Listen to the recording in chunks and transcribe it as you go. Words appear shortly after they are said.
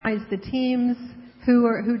the teams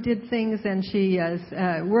who did things, and she has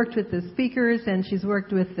worked with the speakers, and she's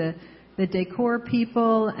worked with the decor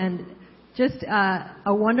people, and just a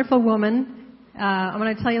wonderful woman. I'm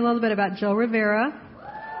going to tell you a little bit about Jo Rivera.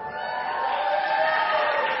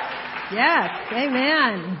 Yes,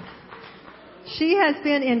 amen. She has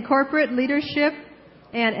been in corporate leadership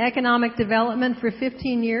and economic development for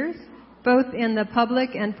 15 years, both in the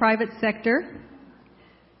public and private sector.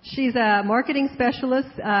 She's a marketing specialist,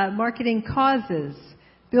 marketing causes,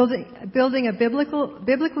 building a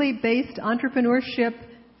biblically based entrepreneurship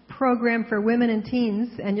program for women and teens,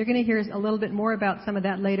 and you're going to hear a little bit more about some of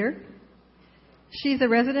that later. She's a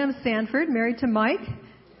resident of Sanford, married to Mike,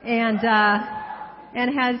 and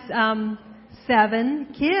has 7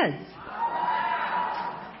 kids.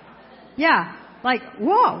 Yeah, like,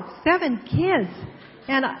 whoa, 7 kids.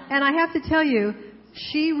 And I have to tell you,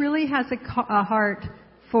 she really has a heart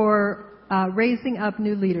for raising up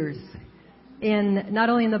new leaders, in not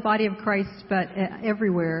only in the body of Christ, but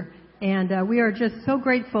everywhere. And we are just so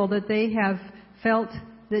grateful that they have felt,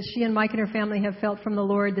 that she and Mike and her family have felt from the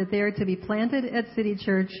Lord that they are to be planted at City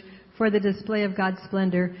Church for the display of God's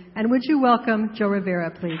splendor. And would you welcome Jo Rivera,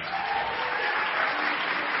 please?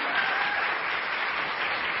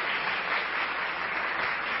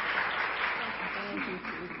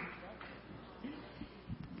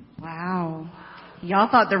 Wow. Y'all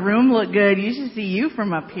thought the room looked good. You should see you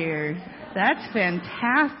from up here. That's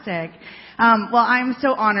fantastic. Well, I'm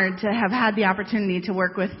so honored to have had the opportunity to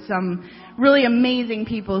work with some really amazing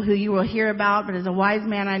people who you will hear about. But as a wise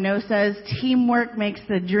man I know says, teamwork makes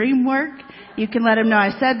the dream work. You can let him know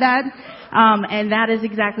I said that. And that is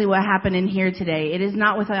exactly what happened in here today. It is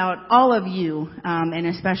not without all of you, and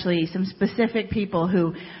especially some specific people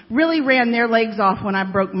who really ran their legs off when I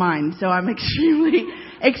broke mine. So I'm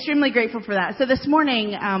extremely grateful for that. So this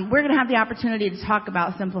morning, we're going to have the opportunity to talk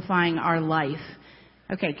about simplifying our life.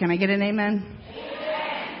 Okay, can I get an amen? Amen.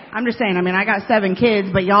 I'm just saying, I got 7 kids,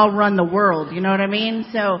 but y'all run the world, you know what I mean?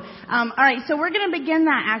 So, all right, so we're going to begin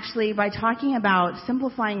that actually by talking about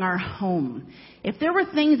simplifying our home. If there were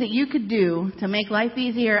things that you could do to make life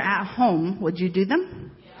easier at home, would you do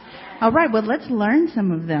them? Yeah. All right, well, let's learn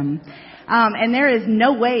some of them. And there is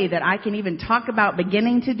no way that I can even talk about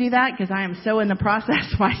beginning to do that because I am so in the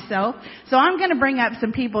process myself. So I'm going to bring up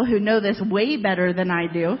some people who know this way better than I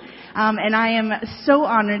do. And I am so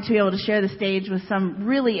honored to be able to share the stage with some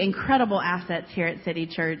really incredible assets here at City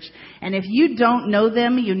Church. And if you don't know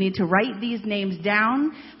them, you need to write these names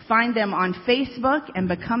down, find them on Facebook, and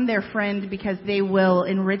become their friend because they will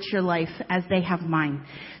enrich your life as they have mine.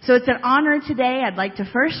 So it's an honor today. I'd like to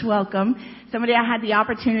first welcome somebody I had the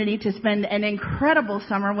opportunity to spend an incredible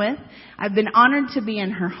summer with. I've been honored to be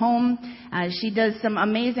in her home. She does some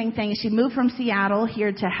amazing things. She moved from Seattle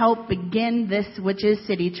here to help begin this, which is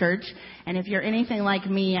City Church. And if you're anything like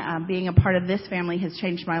me, being a part of this family has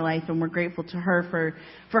changed my life, and we're grateful to her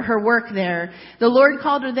for her work there. The Lord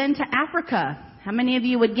called her then to Africa. How many of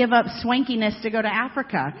you would give up swankiness to go to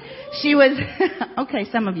Africa? She was,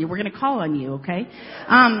 okay, some of you, we're going to call on you, okay?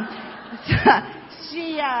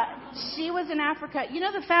 She was in Africa. You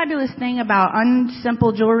know the fabulous thing about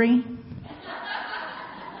unsimple jewelry?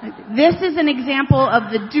 This is an example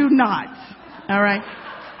of the do nots, all right?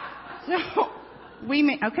 So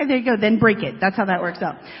okay, there you go. Then break it. That's how that works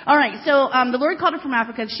out. All right. So the Lord called her from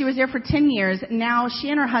Africa. She was there for 10 years. Now she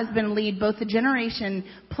and her husband lead both the Generation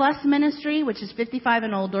Plus ministry, which is 55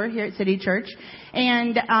 and older here at City Church,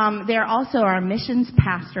 and they're also our missions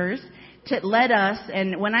pastors to led us.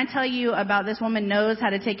 And when I tell you about this woman knows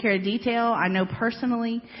how to take care of detail, I know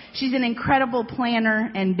personally. She's an incredible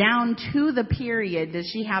planner, and down to the period does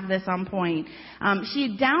she have this on point.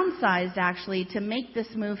 She downsized actually to make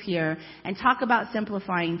this move here and talk about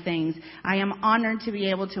simplifying things. I am honored to be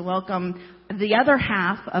able to welcome the other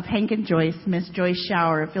half of Hank and Joyce, Miss Joyce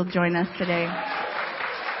Shower, if you'll join us today.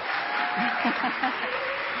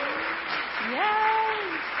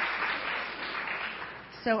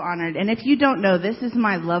 So honored. And if you don't know, this is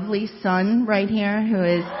my lovely son right here who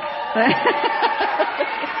is...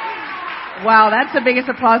 Wow, that's the biggest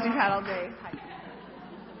applause we've had all day.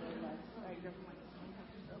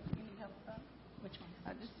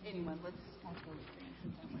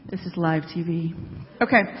 This is live TV.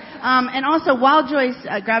 Okay. And also, while Joyce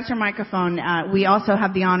grabs her microphone, we also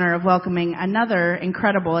have the honor of welcoming another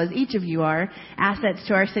incredible, as each of you are, assets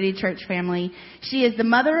to our City Church family. She is the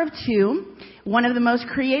mother of 2, one of the most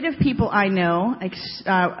creative people I know,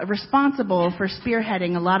 responsible for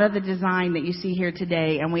spearheading a lot of the design that you see here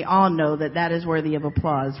today, and we all know that that is worthy of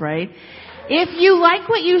applause, right? If you like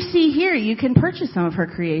what you see here, you can purchase some of her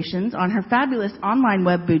creations on her fabulous online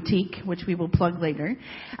web boutique, which we will plug later.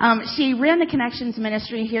 She ran the Connections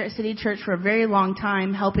Ministry here at City Church for a very long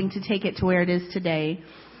time, helping to take it to where it is today.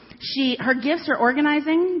 Her gifts are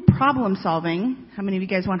organizing, problem solving. How many of you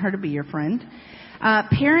guys want her to be your friend?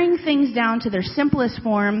 Paring things down to their simplest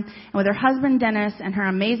form. And with her husband, Dennis, and her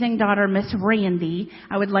amazing daughter, Miss Randy,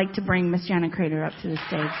 I would like to bring Miss Jana Crater up to the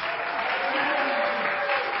stage.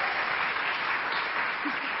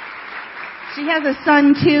 She has a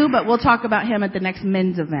son, too, but we'll talk about him at the next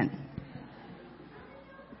men's event.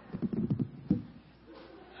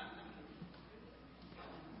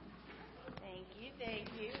 Thank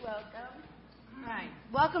you. Welcome. All right.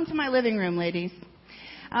 Welcome to my living room, ladies.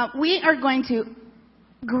 We are going to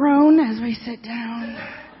groan as we sit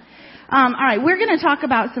down. All right, we're going to talk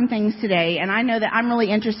about some things today, and I know that I'm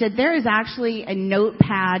really interested. There is actually a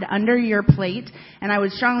notepad under your plate, and I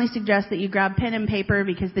would strongly suggest that you grab pen and paper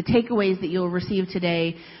because the takeaways that you'll receive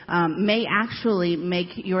today may actually make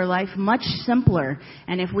your life much simpler.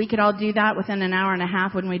 And if we could all do that within an hour and a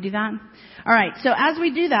half, wouldn't we do that? All right, so as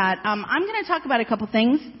we do that, I'm going to talk about a couple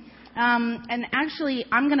things, and actually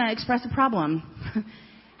I'm going to express a problem.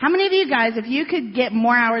 How many of you guys, if you could get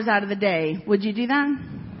more hours out of the day, would you do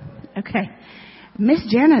that? Okay. Miss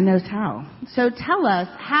Jana knows how. So tell us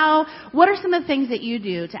what are some of the things that you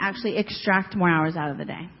do to actually extract more hours out of the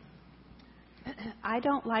day? I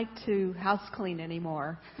don't like to house clean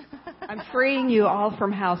anymore. I'm freeing you all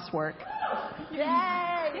from housework. Yay!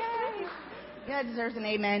 Yay! Yeah, deserves an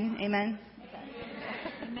amen. Amen.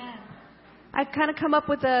 Amen. I've kind of come up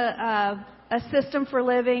with a system for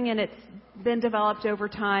living, and it's been developed over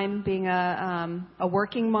time, being a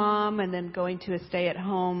working mom and then going to a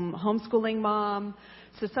stay-at-home homeschooling mom.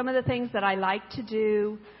 So some of the things that I like to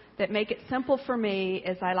do that make it simple for me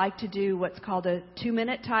is I like to do what's called a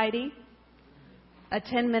 2-minute tidy, a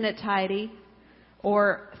 10-minute tidy,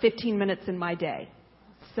 or 15 minutes in my day.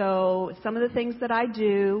 So some of the things that I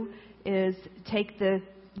do is take the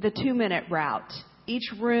 2-minute route.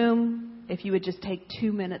 Each room, if you would just take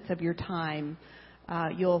 2 minutes of your time,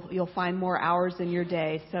 you'll find more hours in your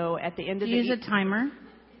day. So at the end of the use a timer.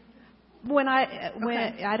 When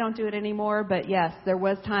I don't do it anymore, but yes, there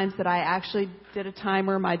was times that I actually did a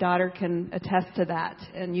timer. My daughter can attest to that,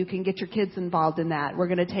 and you can get your kids involved in that. We're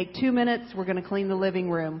going to take 2 minutes. We're going to clean the living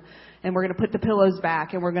room, and we're going to put the pillows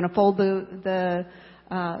back, and we're going to fold the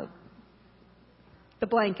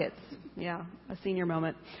blankets. Yeah, a senior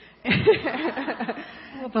moment.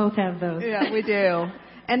 We'll both have those. Yeah, we do.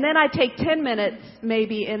 And then I take 10 minutes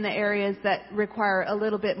maybe in the areas that require a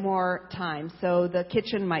little bit more time. So the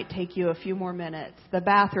kitchen might take you a few more minutes. The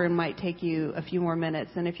bathroom might take you a few more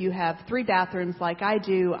minutes. And if you have 3 bathrooms like I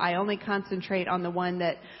do, I only concentrate on the one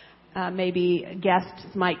that maybe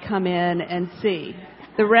guests might come in and see.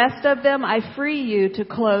 The rest of them, I free you to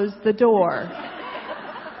close the door.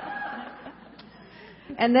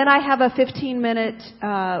 And then I have a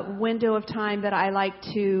 15-minute window of time that I like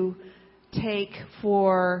to take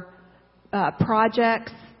for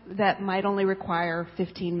projects that might only require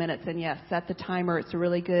 15 minutes. And yes, set the timer. It's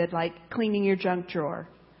really good, like cleaning your junk drawer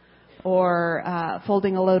or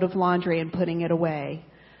folding a load of laundry and putting it away.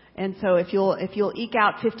 And so if you'll eke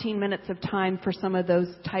out 15 minutes of time for some of those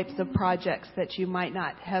types of projects that you might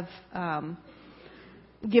not have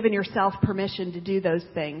given yourself permission to do those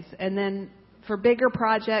things. And then for bigger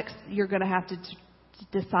projects, you're going to have to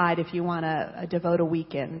decide if you want to devote a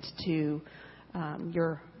weekend to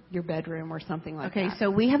your bedroom or something like that. Okay, so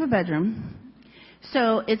we have a bedroom.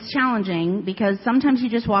 So it's challenging because sometimes you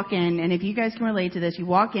just walk in, and if you guys can relate to this, you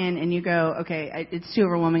walk in and you go, okay, it's too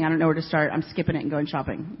overwhelming. I don't know where to start. I'm skipping it and going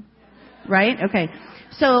shopping. Right? Okay.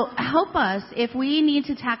 So help us if we need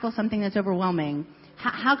to tackle something that's overwhelming.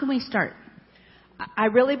 How can we start? I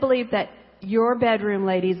really believe that your bedroom,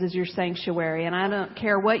 ladies, is your sanctuary. And I don't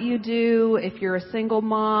care what you do, if you're a single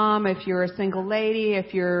mom, if you're a single lady,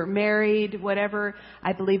 if you're married, whatever.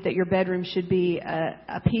 I believe that your bedroom should be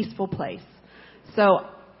a peaceful place. So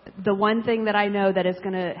the one thing that I know that is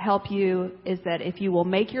going to help you is that if you will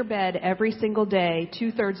make your bed every single day,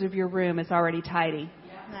 2/3 of your room is already tidy.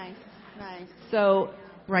 Nice, nice. So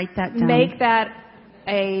write that down. Make that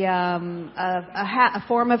a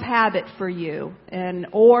form of habit for you.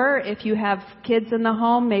 Or if you have kids in the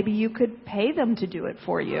home, maybe you could pay them to do it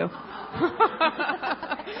for you.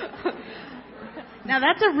 Now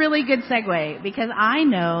that's a really good segue because I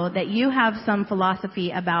know that you have some philosophy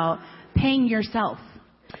about paying yourself.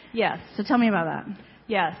 Yes. So tell me about that.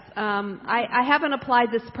 Yes. I haven't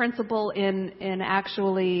applied this principle in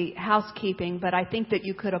actually housekeeping, but I think that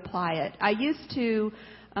you could apply it. I used to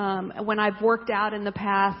When I've worked out in the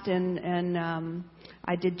past and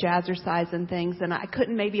I did jazzercise and things, and I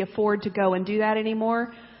couldn't maybe afford to go and do that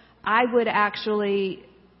anymore, I would actually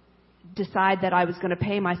decide that I was going to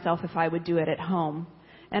pay myself if I would do it at home.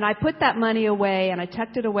 And I put that money away, and I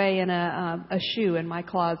tucked it away in a shoe in my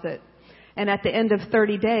closet. And at the end of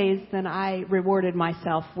 30 days, then I rewarded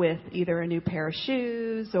myself with either a new pair of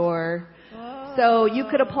shoes or... Whoa. So you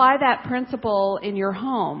could apply that principle in your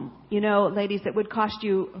home. You know, ladies, it would cost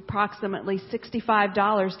you approximately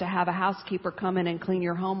 $65 to have a housekeeper come in and clean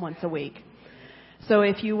your home once a week. So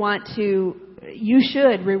if you want to, you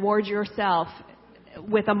should reward yourself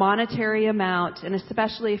with a monetary amount, and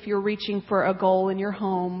especially if you're reaching for a goal in your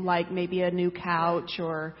home, like maybe a new couch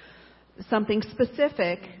or something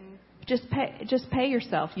specific. Just pay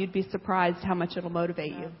yourself. You'd be surprised how much it'll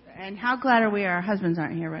motivate you. And how glad are we our husbands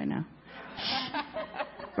aren't here right now?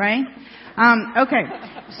 Right? Okay.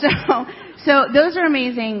 So those are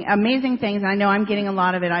amazing things. I know I'm getting a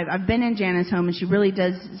lot of it. I've been in Jana's home, and she really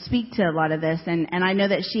does speak to a lot of this. And I know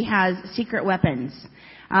that she has secret weapons.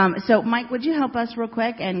 So Mike, would you help us real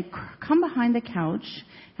quick and come behind the couch?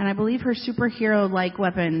 And I believe her superhero-like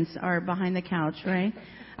weapons are behind the couch, right?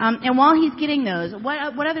 And while he's getting those,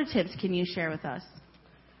 what other tips can you share with us?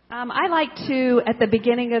 I like to, at the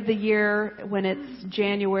beginning of the year, when it's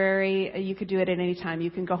January, you could do it at any time.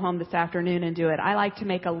 You can go home this afternoon and do it. I like to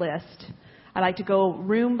make a list. I like to go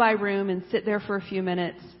room by room and sit there for a few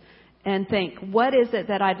minutes and think, what is it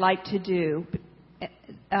that I'd like to do?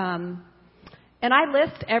 And I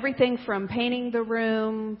list everything from painting the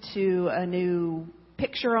room to a new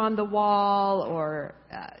picture on the wall or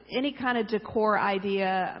any kind of decor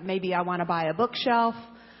idea. Maybe I want to buy a bookshelf.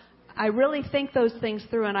 I really think those things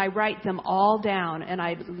through, and I write them all down, and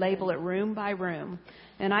I label it room by room.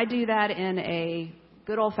 And I do that in a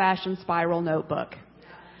good old-fashioned spiral notebook.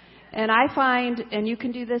 And I find, and you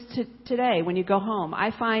can do this today when you go home,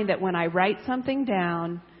 I find that when I write something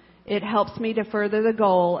down, it helps me to further the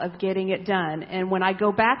goal of getting it done. And when I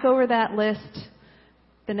go back over that list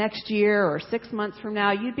the next year or 6 months from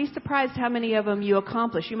now, you'd be surprised how many of them you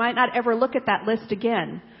accomplish. You might not ever look at that list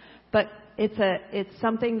again, but it's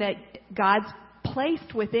something that God's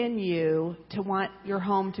placed within you to want your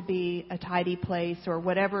home to be a tidy place or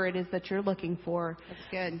whatever it is that you're looking for. That's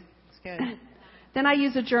good. That's good. Then I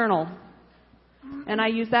use a journal, and I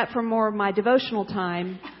use that for more of my devotional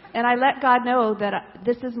time, and I let God know that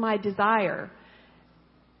this is my desire.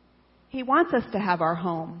 He wants us to have our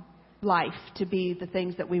home life to be the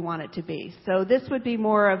things that we want it to be. So this would be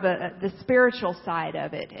more of the spiritual side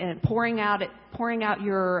of it, and pouring out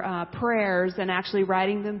your prayers and actually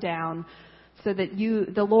writing them down, so that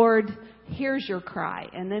the Lord hears your cry,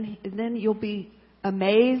 and then you'll be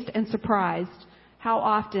amazed and surprised how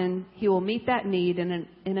often He will meet that need in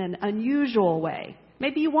an unusual way.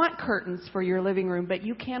 Maybe you want curtains for your living room, but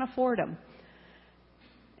you can't afford them,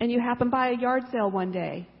 and you happen by a yard sale one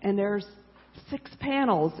day, and there's 6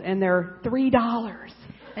 panels, and they're $3. I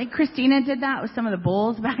think Christina did that with some of the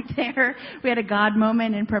bowls back there. We had a God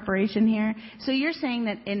moment in preparation here. So you're saying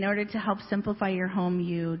that in order to help simplify your home,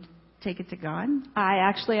 you take it to God? I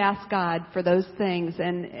actually ask God for those things.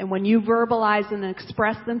 And when you verbalize and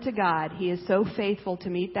express them to God, He is so faithful to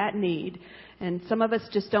meet that need. And some of us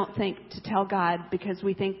just don't think to tell God because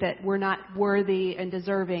we think that we're not worthy and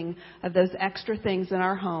deserving of those extra things in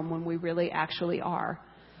our home when we really actually are.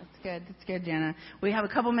 Good. That's good, Jana. We have a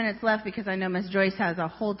couple minutes left because I know Miss Joyce has a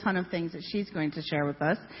whole ton of things that she's going to share with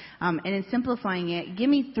us. And in simplifying it, give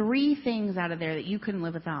me 3 things out of there that you couldn't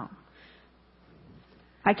live without.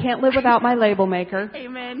 I can't live without my label maker.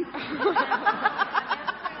 Amen.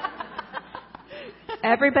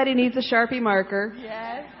 Everybody needs a Sharpie marker.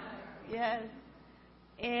 Yes. Yes.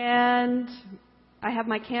 And I have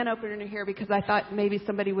my can opener here because I thought maybe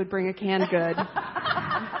somebody would bring a canned good.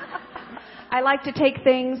 I like to take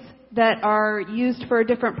things that are used for a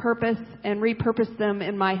different purpose and repurpose them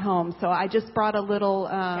in my home. So I just brought a little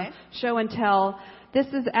show and tell. This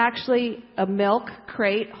is actually a milk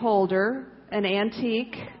crate holder, an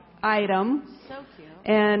antique item. So cute.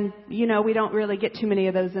 And, you know, we don't really get too many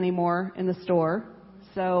of those anymore in the store.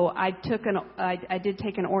 So I did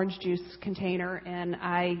take an orange juice container, and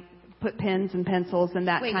I put pens and pencils and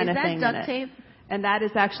that kind of thing in it. Wait, is that duct tape? And that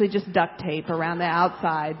is actually just duct tape around the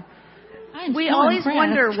outside. We always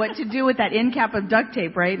wonder what to do with that end cap of duct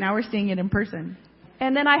tape, right? Now we're seeing it in person.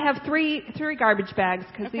 And then I have three garbage bags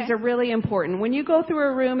because these are really important. When you go through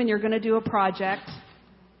a room and you're going to do a project,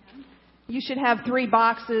 you should have 3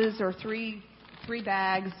 boxes or three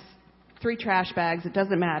bags, 3 trash bags. It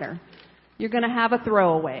doesn't matter. You're going to have a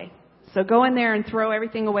throwaway. So go in there and throw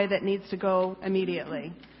everything away that needs to go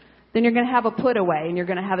immediately. Then you're going to have a put away, and you're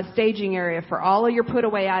going to have a staging area for all of your put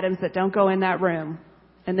away items that don't go in that room.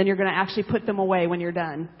 And then you're going to actually put them away when you're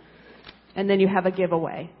done. And then you have a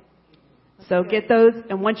giveaway. So get those,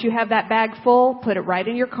 and once you have that bag full, put it right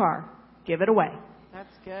in your car. Give it away.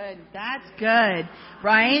 That's good. That's good.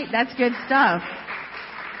 Right? That's good stuff.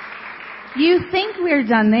 You think we're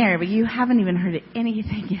done there, but you haven't even heard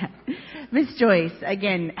anything yet. Miss Joyce,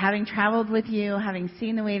 again, having traveled with you, having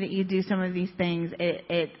seen the way that you do some of these things,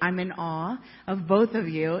 I'm in awe of both of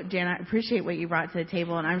you. Jan, I appreciate what you brought to the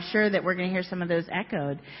table, and I'm sure that we're going to hear some of those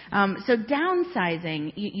echoed. So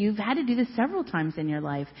downsizing, you've had to do this several times in your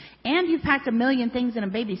life, and you've packed a million things in a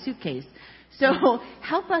baby suitcase. So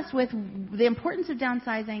help us with the importance of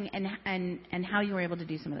downsizing and how you were able to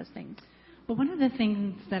do some of those things. Well, one of the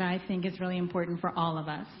things that I think is really important for all of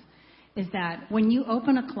us is that when you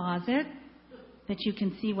open a closet, that you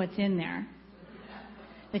can see what's in there,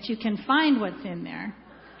 that you can find what's in there.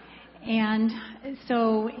 And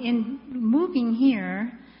so in moving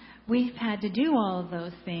here, we've had to do all of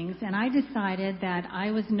those things, and I decided that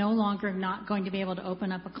I was no longer not going to be able to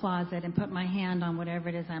open up a closet and put my hand on whatever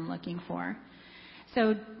it is I'm looking for. So,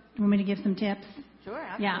 you want me to give some tips? Sure,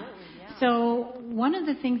 absolutely. Yeah. So one of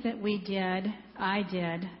the things that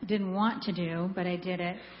didn't want to do, but I did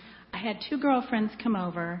it. I had 2 girlfriends come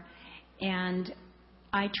over, and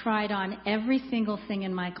I tried on every single thing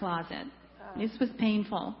in my closet. This was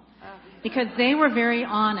painful because they were very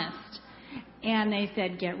honest. And they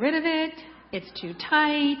said, get rid of it. It's too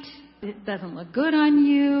tight. It doesn't look good on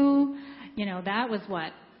you. You know, that was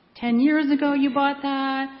 10 years ago you bought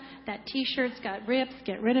that. That T-shirt's got rips.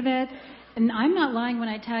 Get rid of it. And I'm not lying when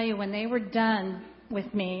I tell you, when they were done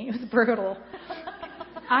with me, it was brutal.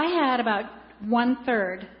 I had about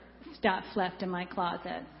 1/3 stuff left in my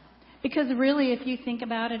closet. Because really, if you think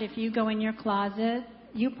about it, if you go in your closet,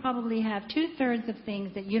 you probably have 2/3 of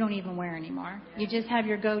things that you don't even wear anymore. You just have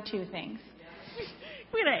your go-to things.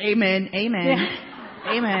 We're going to amen.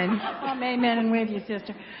 Yeah. Amen. I'm amen and with you,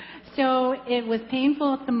 sister. So it was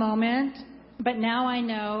painful at the moment, but now I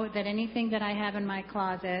know that anything that I have in my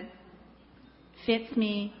closet fits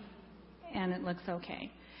me and it looks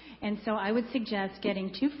okay. And so I would suggest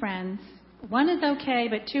getting 2 friends. 1 is okay,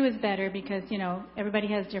 but 2 is better because, everybody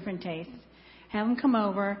has different tastes. Have them come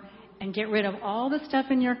over and get rid of all the stuff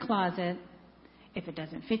in your closet. If it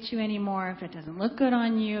doesn't fit you anymore, if it doesn't look good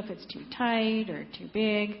on you, if it's too tight or too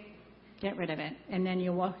big, get rid of it. And then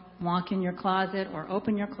you walk in your closet or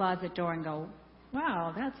open your closet door and go,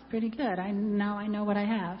 wow, that's pretty good. Now I know what I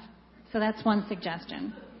have. So that's one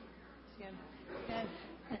suggestion.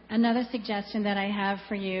 Another suggestion that I have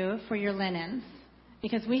for you, for your linens,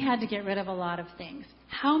 because we had to get rid of a lot of things.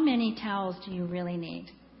 How many towels do you really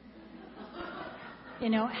need?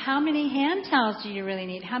 How many hand towels do you really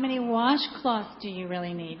need? How many washcloths do you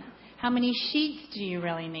really need? How many sheets do you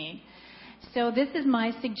really need? So this is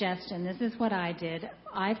my suggestion. This is what I did.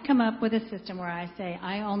 I've come up with a system where I say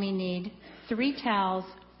I only need 3 towels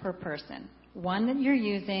per person. 1 that you're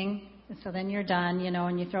using, so then you're done,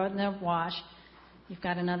 and you throw it in the wash. You've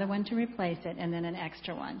got another one to replace it, and then an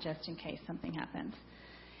extra one just in case something happens.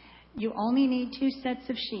 You only need 2 sets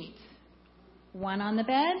of sheets. 1 on the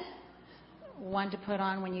bed, 1 to put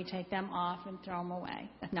on when you take them off and throw them away.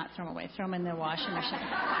 Not throw them away, throw them in the washing machine.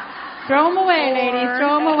 Throw them away, ladies,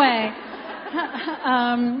 throw them away.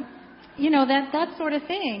 That sort of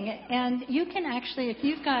thing. And you can actually, if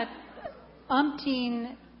you've got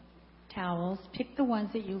umpteen towels, pick the ones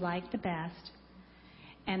that you like the best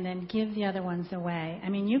and then give the other ones away. I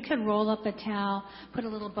mean, you could roll up a towel, put a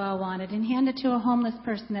little bow on it, and hand it to a homeless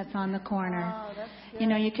person that's on the corner. Oh, that's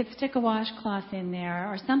good. You could stick a washcloth in there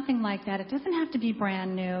or something like that. It doesn't have to be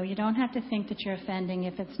brand new. You don't have to think that you're offending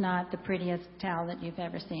if it's not the prettiest towel that you've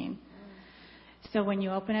ever seen. So when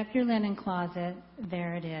you open up your linen closet,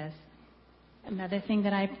 there it is. Another thing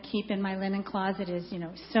that I keep in my linen closet is,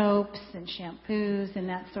 soaps and shampoos and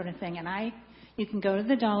that sort of thing. And you can go to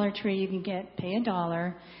the Dollar Tree, you can pay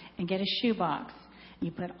 $1 and get a shoebox.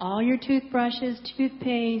 You put all your toothbrushes,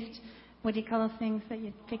 toothpaste, what do you call those things that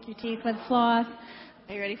you pick your teeth with, floss?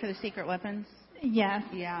 Are you ready for the secret weapons? Yes.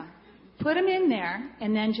 Yeah. Put them in there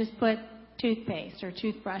and then just put toothpaste or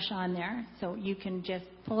toothbrush on there so you can just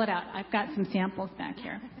pull it out. I've got some samples back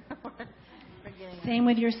here. Same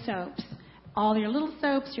with your soaps. All your little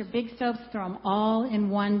soaps, your big soaps, throw them all in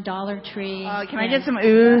one Dollar Tree. Can I get some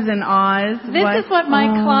oohs and ahs? This is what my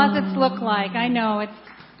closets look like. I know,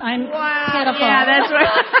 I'm pitiful. Yeah, that's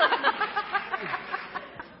right.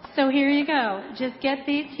 So here you go. Just get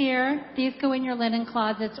these here. These go in your linen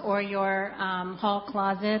closets or your hall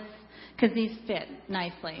closets because these fit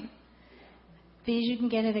nicely. These you can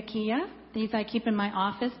get at IKEA. These I keep in my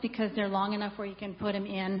office because they're long enough where you can put them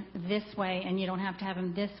in this way and you don't have to have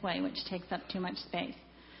them this way, which takes up too much space.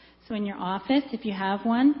 So in your office, if you have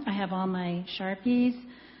one, I have all my Sharpies,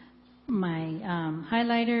 my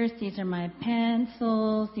highlighters. These are my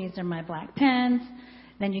pencils. These are my black pens.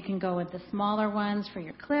 Then you can go with the smaller ones for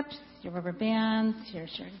your clips, your rubber bands, your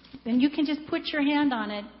shirts. Then you can just put your hand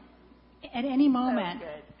on it at any moment.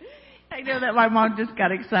 That's good. I know that my mom just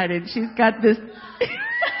got excited. She's got this...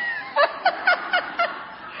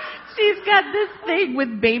 She's got this thing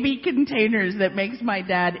with baby containers that makes my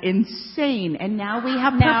dad insane. And now we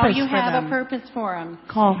have purpose Now you for have them. a purpose for them.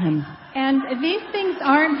 Call him. And these things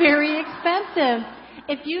aren't very expensive.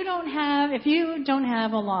 If you don't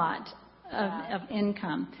have a lot of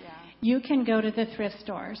income, you can go to the thrift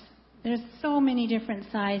stores. There's so many different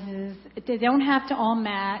sizes. They don't have to all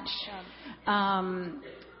match.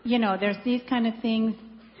 There's these kind of things.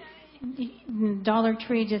 Dollar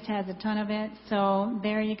Tree just has a ton of it. So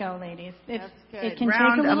there you go, ladies. It can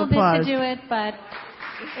Round take a little of bit applause. to do it, but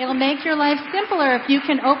it'll make your life simpler if you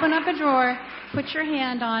can open up a drawer, put your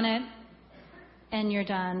hand on it, and you're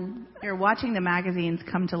done. You're watching the magazines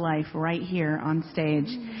come to life right here on stage.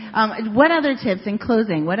 What other tips, in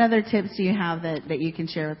closing, what other tips do you have that you can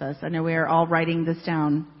share with us? I know we are all writing this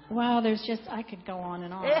down. Wow, I could go on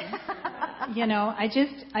and on. I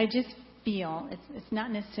just feel it's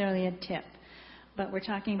not necessarily a tip, but we're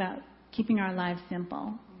talking about keeping our lives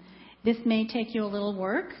simple. This may take you a little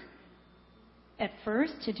work at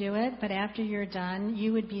first to do it, but after you're done,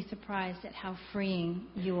 you would be surprised at how freeing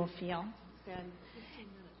you will feel.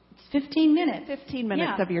 It's 15 minutes. 15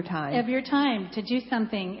 minutes of your time. Of your time to do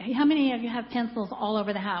something. How many of you have pencils all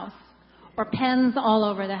over the house? Or pens all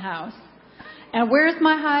over the house? And where's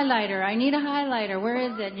my highlighter? I need a highlighter. Where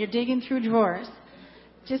is it? You're digging through drawers.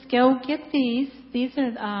 Just go get these. These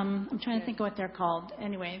are, I'm trying to think of what they're called.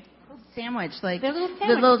 Anyway. Sandwich, like They're little the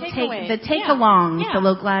sandwich little takeaways. the take-alongs, Yeah. the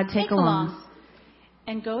little glad take-alongs.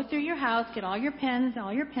 And go through your house, get all your pens,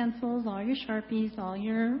 all your pencils, all your Sharpies, all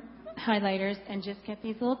your highlighters, and just get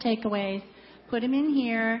these little takeaways. Put them in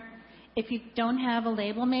here. If you don't have a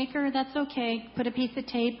label maker, that's okay. Put a piece of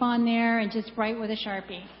tape on there and just write with a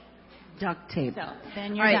Sharpie. Duct tape. So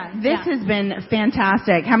then you're All right, done. this has been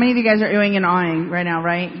fantastic. How many of you guys are oohing and awing right now,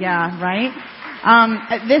 right? Yeah, right?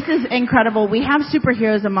 This is incredible. We have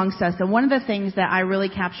superheroes amongst us, and one of the things that I really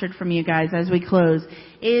captured from you guys as we close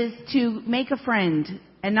is to make a friend.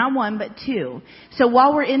 And not one, but two. So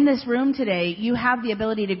while we're in this room today, you have the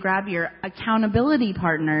ability to grab your accountability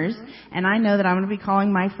partners. And I know that I'm going to be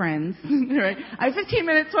calling my friends. Right? I have 15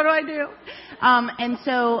 minutes. What do I do? And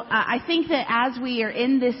so I think that as we are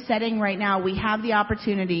in this setting right now, we have the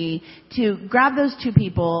opportunity to grab those two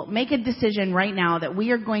people, make a decision right now that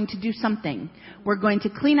we are going to do something. We're going to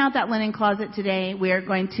clean out that linen closet today. We are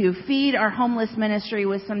going to feed our homeless ministry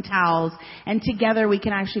with some towels. And together we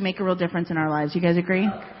can actually make a real difference in our lives. You guys agree?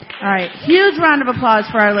 All right. Huge round of applause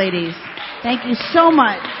for our ladies. Thank you so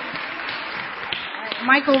much. Right,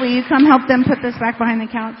 Michael, will you come help them put this back behind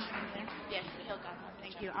the couch? Yes, he'll got that.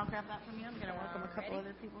 Thank you. I'll grab that from you. I'm going to welcome a couple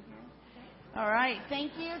other people here. All right.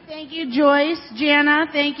 Thank you. Thank you, Joyce. Jana,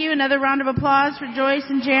 thank you. Another round of applause for Joyce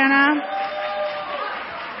and Jana.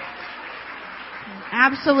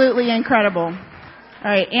 Absolutely incredible.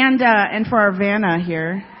 All right. And for our Vanna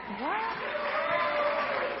here.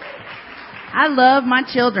 I love my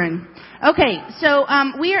children. Okay, so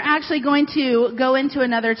we are actually going to go into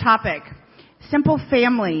another topic. Simple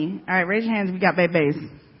family. All right, raise your hands if you got babies.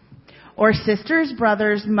 Or sisters,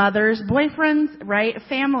 brothers, mothers, boyfriends, right?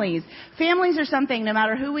 Families. Families are something, no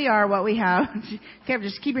matter who we are, what we have. Okay,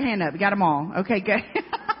 just keep your hand up. You got them all. Okay, good.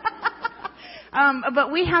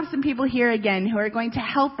 But we have some people here again who are going to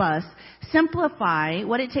help us simplify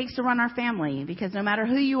what it takes to run our family, because no matter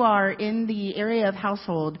who you are in the area of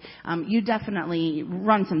household, you definitely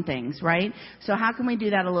run some things, right? So how can we do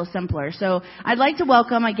that a little simpler? So I'd like to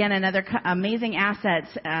welcome again another amazing assets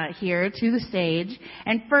here to the stage.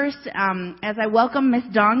 And first, as I welcome Miss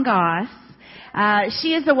Dawn Goss,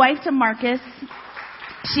 she is the wife to Marcus.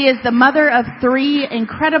 She is the mother of 3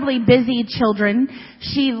 incredibly busy children.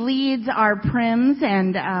 She leads our prims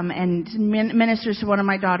and ministers to one of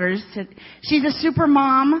my daughters. She's a super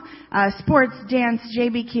mom, sports, dance,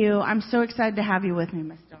 JBQ. I'm so excited to have you with me,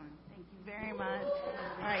 Miss Dawn. Thank you very much.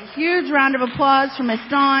 All right, huge round of applause for Miss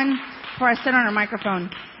Dawn before I sit on her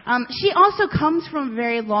microphone. She also comes from a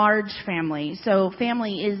very large family, so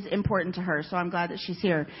family is important to her, so I'm glad that she's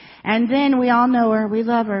here. And then we all know her, we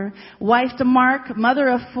love her. Wife to Mark, mother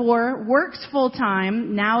of 4, works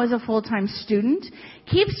full-time, now is a full-time student,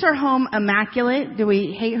 keeps her home immaculate. Do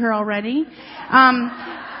we hate her already?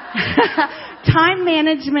 Time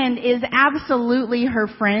management is absolutely her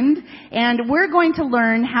friend, and we're going to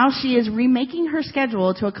learn how she is remaking her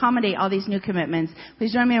schedule to accommodate all these new commitments.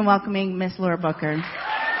 Please join me in welcoming Miss Laura Booker.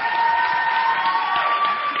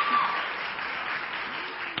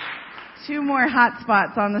 Two more hot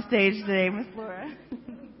spots on the stage today, Miss Laura.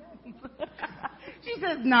 She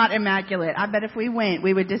says not immaculate. I bet if we went,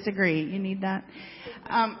 we would disagree. You need that?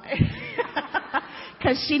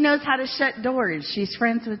 Because she knows how to shut doors. She's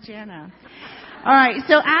friends with Jana. All right,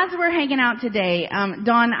 so as we're hanging out today,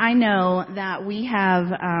 Dawn, I know that we have,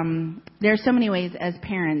 there's so many ways as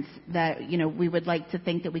parents that, we would like to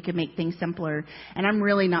think that we could make things simpler. And I'm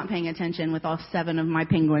really not paying attention with all 7 of my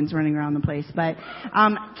penguins running around the place. But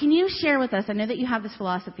can you share with us, I know that you have this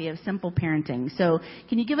philosophy of simple parenting. So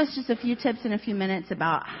can you give us just a few tips in a few minutes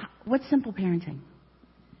about what's simple parenting?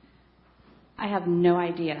 I have no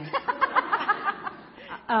idea.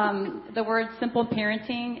 The word simple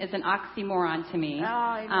parenting is an oxymoron to me.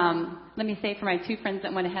 Let me say for my 2 friends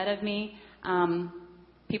that went ahead of me,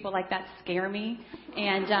 people like that scare me.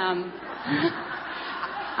 And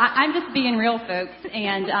I'm just being real, folks.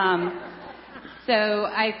 And so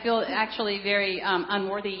I feel actually very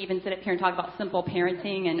unworthy even to sit up here and talk about simple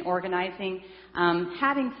parenting and organizing.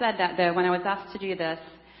 Having said that, though, when I was asked to do this,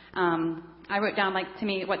 I wrote down, to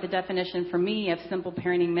me, what the definition for me of simple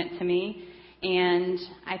parenting meant to me. And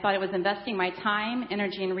I thought it was investing my time,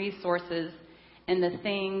 energy, and resources in the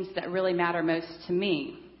things that really matter most to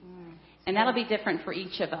me. And that'll be different for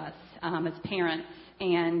each of us as parents.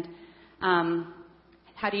 And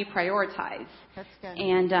how do you prioritize? That's good.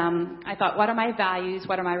 And I thought, what are my values?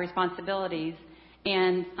 What are my responsibilities?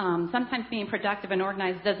 And sometimes being productive and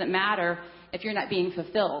organized doesn't matter if you're not being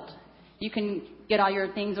fulfilled. You can get all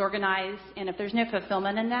your things organized, and if there's no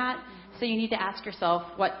fulfillment in that, so you need to ask yourself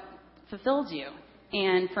what fulfills you.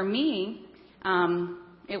 And for me,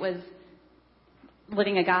 it was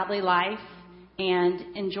living a godly life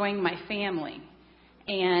and enjoying my family.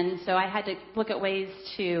 And so I had to look at ways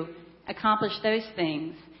to accomplish those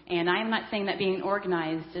things. And I'm not saying that being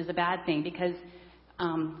organized is a bad thing, because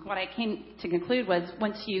what I came to conclude was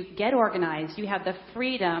once you get organized, you have the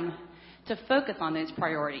freedom to focus on those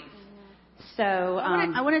priorities. So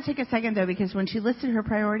I want to take a second, though, because when she listed her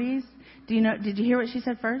priorities, did you hear what she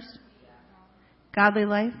said first? Godly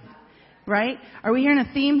life, right? Are we hearing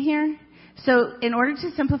a theme here? So in order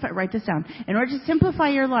to simplify, write this down. In order to simplify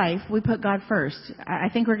your life, we put God first. I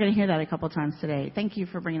think we're going to hear that a couple times today. Thank you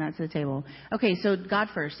for bringing that to the table. Okay, so God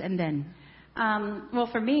first, and then? Well,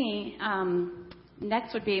 for me,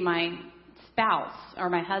 next would be my spouse or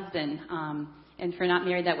my husband. And if you're not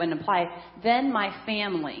married, that wouldn't apply. Then my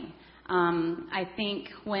family. I think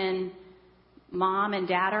when mom and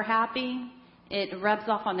dad are happy, it rubs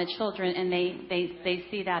off on the children, and they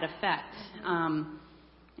see that effect.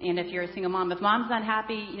 And if you're a single mom, if mom's not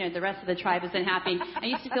happy, the rest of the tribe isn't happy. I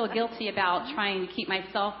used to feel guilty about trying to keep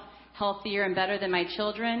myself healthier and better than my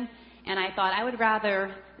children. And I thought I would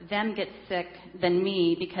rather them get sick than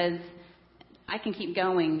me, because I can keep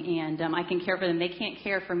going and I can care for them. They can't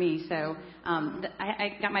care for me. So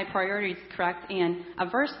I got my priorities correct. And a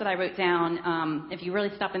verse that I wrote down, if you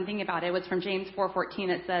really stop and think about it, was from James 4:14.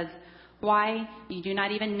 It says, "Why you do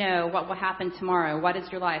not even know what will happen tomorrow. What is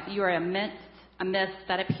your life? You are a mist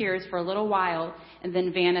that appears for a little while and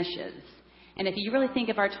then vanishes." And if you really think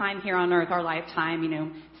of our time here on earth, our lifetime,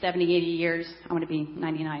 70, 80 years, I want to be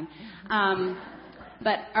 99.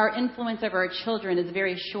 But our influence over our children is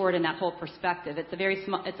very short in that whole perspective.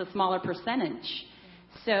 It's a smaller percentage.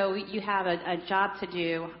 So you have a job to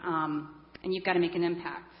do, and you've got to make an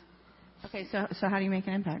impact. Okay, so how do you make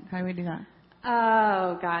an impact? How do we do that?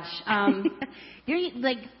 Oh, gosh. Here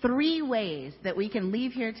are 3 ways that we can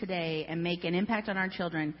leave here today and make an impact on our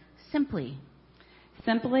children simply.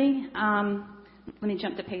 Simply? Let me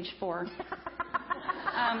jump to page 4.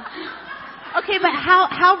 Okay, but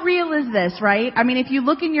how real is this, right? I mean, if you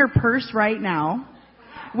look in your purse right now,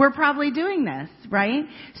 we're probably doing this, right?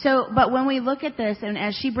 So, but when we look at this, and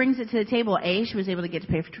as she brings it to the table, A, she was able to get to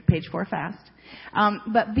page 4 fast.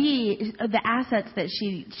 But B, the assets that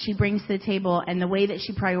she brings to the table and the way that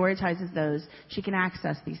she prioritizes those, she can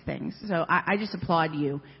access these things. So I just applaud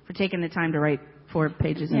you for taking the time to write 4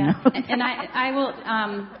 pages in notes. And I will,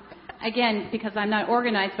 again, because I'm not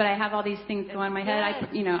organized, but I have all these things going in my head.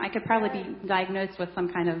 I could probably be diagnosed with some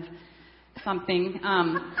kind of something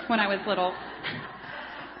when I was little.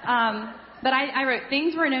 But I wrote,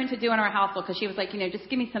 things we're known to do in our household, because she was like, just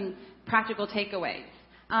give me some practical takeaways.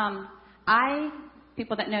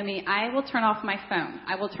 People that know me, I will turn off my phone.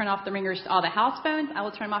 I will turn off the ringers to all the house phones. I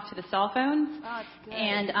will turn them off to the cell phones. Oh, that's good.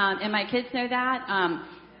 And my kids know that.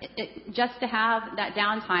 just to have that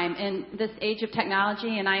downtime in this age of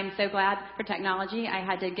technology, and I am so glad for technology. I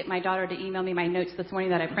had to get my daughter to email me my notes this morning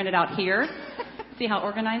that I printed out here. See how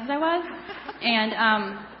organized I was?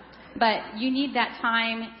 And, but you need that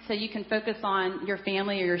time so you can focus on your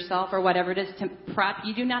family or yourself or whatever it is to prep.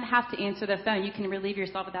 You do not have to answer the phone. You can relieve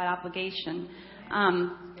yourself of that obligation.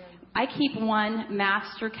 I keep one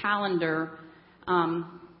master calendar.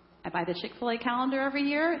 I buy the Chick-fil-A calendar every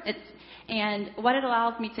year. And what it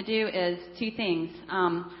allows me to do is two things.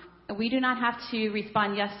 We do not have to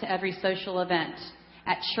respond yes to every social event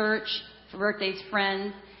at church, for birthdays,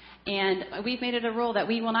 friends. And we've made it a rule that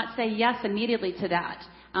we will not say yes immediately to that,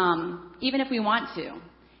 even if we want to.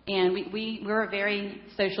 And we're a very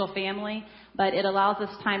social family, but it allows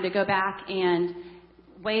us time to go back and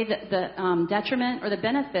weigh the detriment or the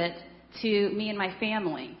benefit to me and my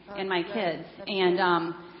family and my kids.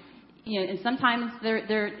 And and sometimes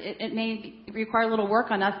it may require a little work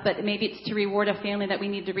on us, but maybe it's to reward a family that we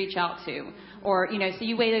need to reach out to, or so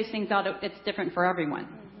you weigh those things out. It's different for everyone.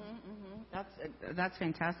 That's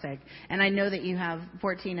fantastic. And I know that you have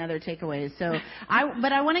 14 other takeaways. So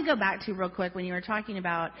but I want to go back to real quick when you were talking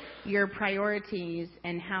about your priorities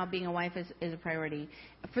and how being a wife is a priority.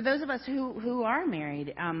 For those of us who are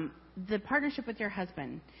married, the partnership with your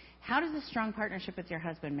husband, how does a strong partnership with your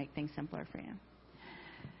husband make things simpler for you?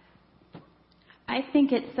 I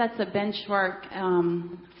think it sets a benchmark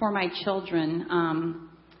for my children.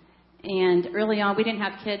 And early on, we didn't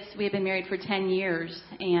have kids. We had been married for 10 years.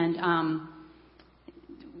 And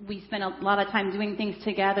we spent a lot of time doing things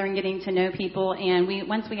together and getting to know people. And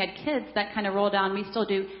once we had kids, that kind of rolled on. We still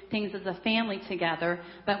do things as a family together,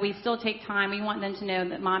 but we still take time. We want them to know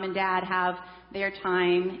that mom and dad have their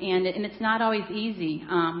time. And it's not always easy.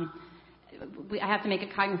 I have to make a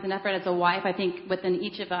cognizant effort as a wife. I think within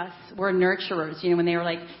each of us, we're nurturers. When they were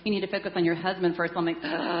like, you need to focus on your husband first, I'm like,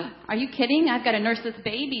 are you kidding? I've got to nurse this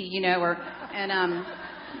baby,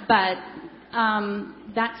 but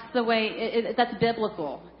that's the way, that's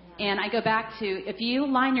biblical. And I go back to, if you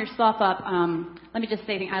line yourself up, let me just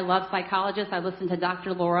say, I love psychologists. I listen to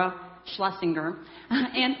Dr. Laura Schlesinger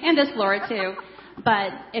and this Laura too.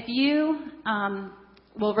 But if you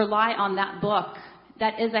will rely on that book,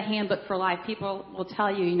 that is a handbook for life. People will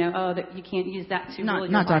tell you, that you can't use that to rule your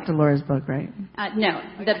life. Not Dr. Laura's book, right? No,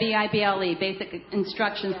 the BIBLE, Basic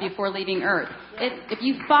Instructions Before Leaving Earth. If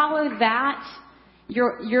you follow that,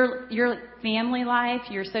 your family life,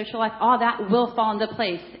 your social life, all that will fall into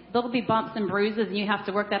place. There'll be bumps and bruises, and you have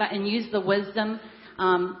to work that out and use the wisdom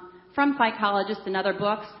from psychologists and other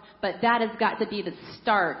books. But that has got to be the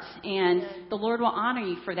start, and the Lord will honor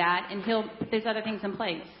you for that, and He'll put those other things in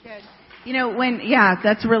place. Good.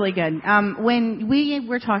 That's really good. When we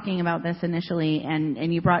were talking about this initially,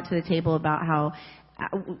 and you brought to the table about how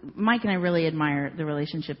Mike and I really admire the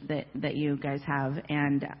relationship that you guys have,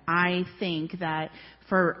 and I think that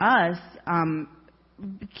for us,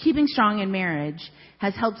 keeping strong in marriage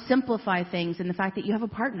has helped simplify things in the fact that you have a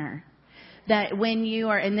partner. That when you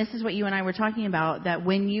are, and this is what you and I were talking about, that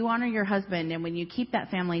when you honor your husband and when you keep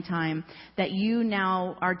that family time, that you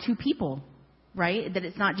now are two people. Right? That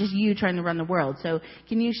it's not just you trying to run the world. So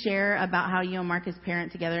can you share about how you and Marcus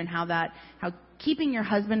parent together and how keeping your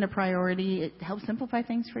husband a priority, it helps simplify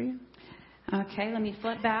things for you? Okay, let me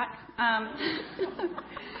flip back. I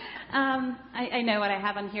know what I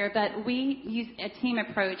have on here, but we use a team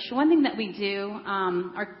approach. One thing that we do,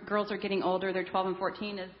 our girls are getting older, they're 12 and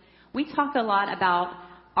 14, is we talk a lot about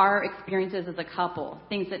our experiences as a couple,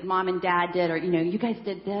 things that mom and dad did, or, you guys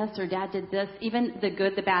did this, or dad did this, even the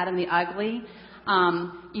good, the bad, and the ugly.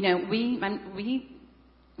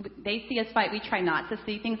 They see us fight. We try not to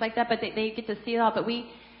see things like that, but they get to see it all. But we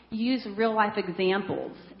use real life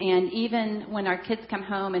examples. And even when our kids come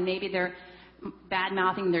home and maybe they're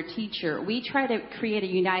bad-mouthing their teacher, we try to create a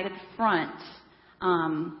united front.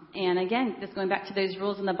 And again, just going back to those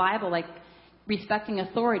rules in the Bible, like respecting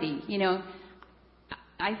authority,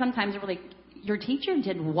 I sometimes are like, your teacher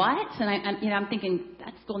did what? And I'm thinking,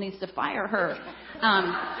 that school needs to fire her.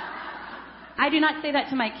 I do not say that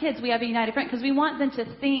to my kids. We have a united front because we want them to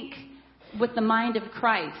think with the mind of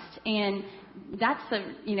Christ. And that's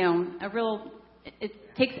it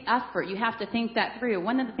takes effort. You have to think that through.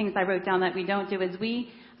 One of the things I wrote down that we don't do is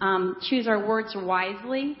we choose our words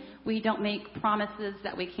wisely. We don't make promises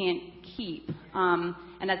that we can't keep.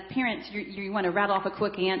 And as parents, you want to rattle off a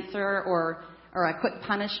quick answer or a quick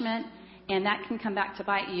punishment, and that can come back to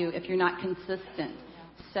bite you if you're not consistent.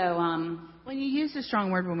 So, well, you used a strong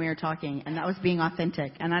word when we were talking, and that was being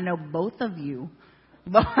authentic. And I know both of you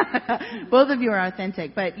Both of you are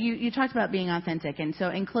authentic, but you talked about being authentic. And so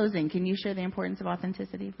in closing, can you share the importance of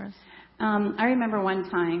authenticity for us? I remember one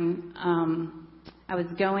time I was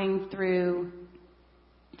going through,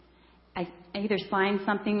 I either signed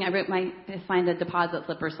something, I signed a deposit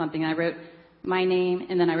slip or something, I wrote my name,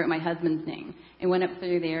 and then I wrote my husband's name, and went up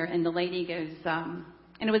through there, and the lady goes, and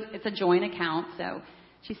it's a joint account, so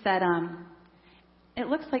she said, it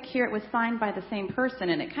looks like here it was signed by the same person,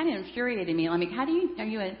 and it kind of infuriated me. I'm like, are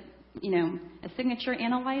you a signature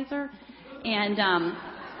analyzer? And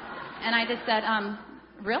I just said,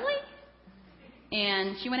 really?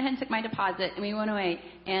 And she went ahead and took my deposit, and we went away.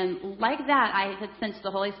 And like that, I had sensed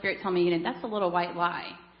the Holy Spirit tell me, that's a little white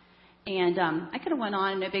lie. And I could have went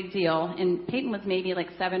on, no big deal. And Peyton was maybe like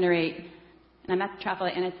 7 or 8, and I'm at the traffic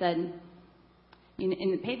light, and I said,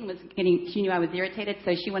 and Peyton was she knew I was irritated,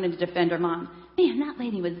 so she wanted to defend her mom. Man, that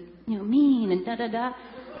lady was, mean and da-da-da.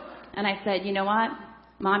 And I said, you know what?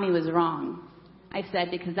 Mommy was wrong. I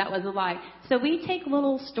said, because that was a lie. So we take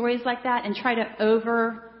little stories like that and try to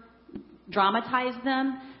over-dramatize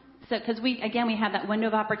them. So, because we have that window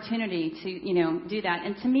of opportunity to, do that.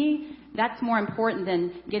 And to me, that's more important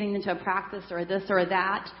than getting into a practice or this or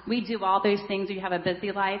that. We do all those things. We have a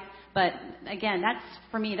busy life. But again,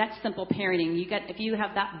 for me, that's simple parenting. If you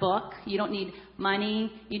have that book, you don't need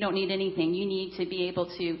money. You don't need anything. You need to be able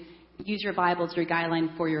to use your Bible as your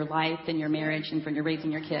guideline for your life and your marriage and for your raising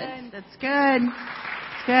your kids. That's good.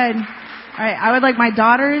 That's good. All right, I would like my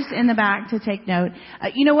daughters in the back to take note.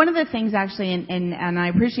 One of the things actually, and I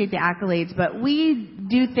appreciate the accolades, but we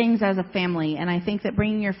do things as a family, and I think that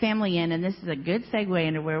bringing your family in, and this is a good segue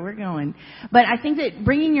into where we're going, but I think that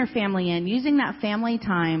bringing your family in, using that family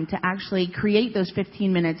time to actually create those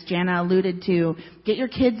 15 minutes Jana alluded to, get your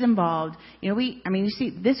kids involved. You see,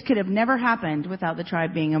 this could have never happened without the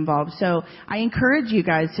tribe being involved. So I encourage you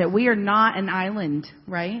guys we are not an island,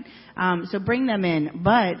 right? So bring them in,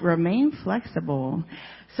 but remain flexible.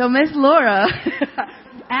 So Miss Laura,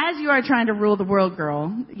 as you are trying to rule the world,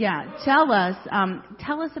 girl, tell us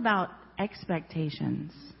about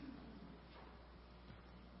expectations.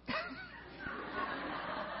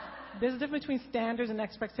 There's a difference between standards and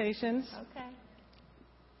expectations. Okay.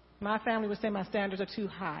 My family would say my standards are too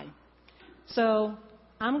high. So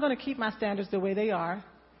I'm going to keep my standards the way they are,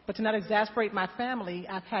 but to not exasperate my family,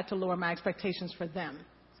 I've had to lower my expectations for them.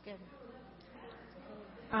 That's good.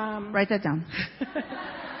 Write that down.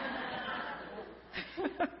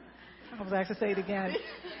 I was asked to say it again.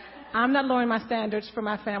 I'm not lowering my standards for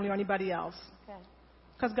my family or anybody else.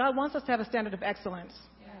 Because God wants us to have a standard of excellence.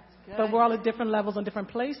 Yeah, but we're all at different levels and different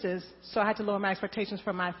places, so I had to lower my expectations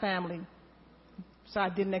for my family. So I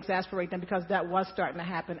didn't exasperate them because that was starting to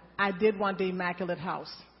happen. I did want the immaculate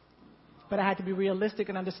house. But I had to be realistic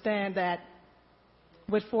and understand that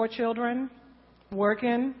with 4 children,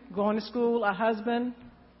 working, going to school, a husband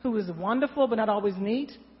who is wonderful but not always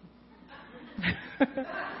neat,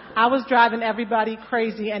 I was driving everybody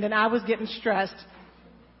crazy, and then I was getting stressed,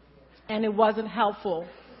 and it wasn't helpful.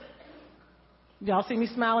 Y'all see me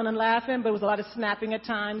smiling and laughing, but it was a lot of snapping at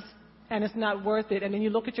times, and it's not worth it. And then you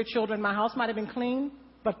look at your children. My house might have been clean,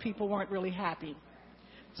 but people weren't really happy.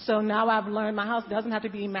 So now I've learned my house doesn't have to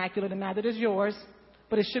be immaculate, and neither does yours,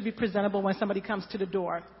 but it should be presentable when somebody comes to the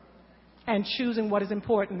door. And choosing what is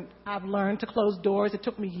important. I've learned to close doors. It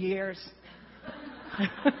took me years.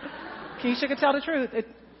 Keisha can tell the truth. It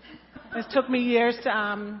took me years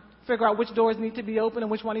to figure out which doors need to be open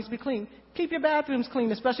and which one needs to be clean. Keep your bathrooms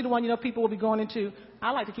clean, especially the one people will be going into.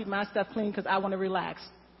 I like to keep my stuff clean because I want to relax.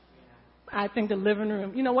 I think the living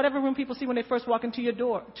room, whatever room people see when they first walk into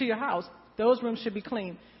your house, those rooms should be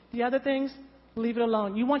clean. The other things, leave it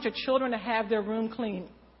alone. You want your children to have their room clean.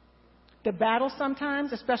 The battle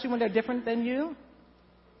sometimes, especially when they're different than you.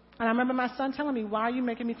 And I remember my son telling me, why are you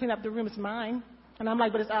making me clean up the room? It's mine. And I'm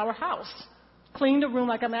like, but it's our house. Clean the room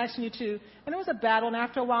like I'm asking you to. And it was a battle, and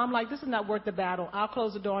after a while, I'm like, this is not worth the battle. I'll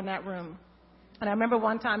close the door in that room. And I remember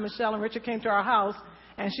one time Michelle and Richard came to our house,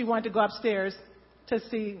 and she wanted to go upstairs to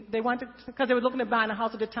see. Because they were looking at buying a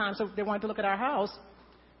house at the time, so they wanted to look at our house.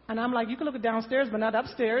 And I'm like, you can look at downstairs, but not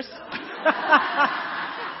upstairs.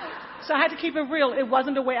 So I had to keep it real. It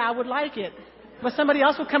wasn't the way I would like it. But somebody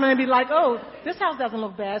else would come in and be like, oh, this house doesn't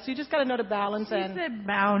look bad. So you just got to know the balance. She said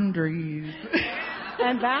boundaries.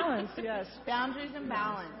 And balance, yes. Boundaries and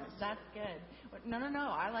balance. That's good. No.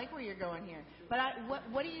 I like where you're going here. But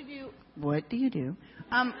what do you do? What do you do?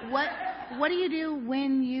 What do you do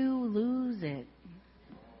when you lose it?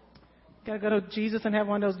 Got to go to Jesus and have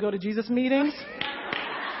one of those go to Jesus meetings.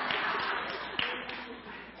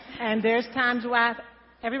 And there's times where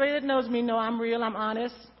everybody that knows me know I'm real, I'm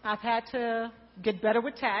honest. I've had to get better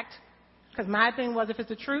with tact. Because my thing was, if it's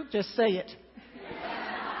the truth, just say it.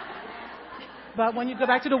 But when you go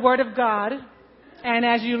back to the Word of God, and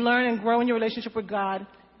as you learn and grow in your relationship with God,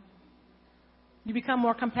 you become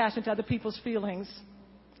more compassionate to other people's feelings.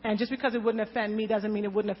 And just because it wouldn't offend me doesn't mean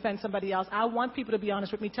it wouldn't offend somebody else. I want people to be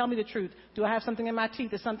honest with me. Tell me the truth. Do I have something in my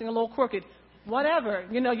teeth? Is something a little crooked? Whatever.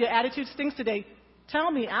 You know, your attitude stinks today. Tell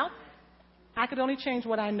me. I could only change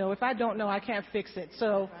what I know. If I don't know, I can't fix it.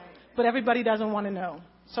 So, but everybody doesn't want to know.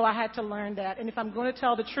 So I had to learn that. And if I'm going to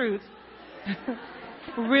tell the truth,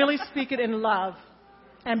 really speak it in love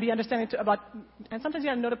and be understanding about. And sometimes you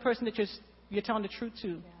got to know the person that you're telling the truth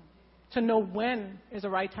to know when is the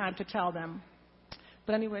right time to tell them.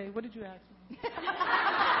 But anyway, what did you ask me?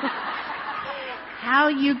 How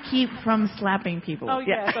you keep from slapping people. Oh,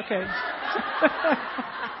 yes, okay.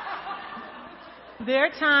 There are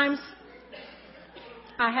times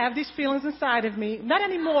I have these feelings inside of me. Not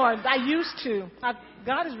anymore. I used to.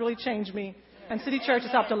 God has really changed me. And City Church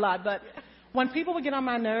has helped a lot. But when people would get on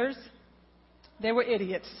my nerves, they were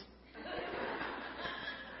idiots.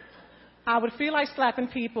 I would feel like slapping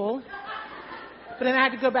people. But then I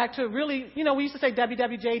had to go back to really, you know, we used to say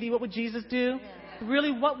WWJD, what would Jesus do? Yeah.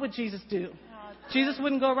 Really, what would Jesus do? Jesus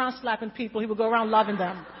wouldn't go around slapping people. He would go around loving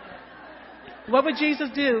them. What would Jesus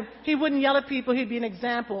do? He wouldn't yell at people. He'd be an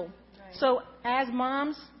example. Right. So as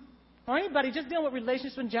moms or anybody just dealing with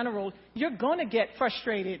relationships in general, you're going to get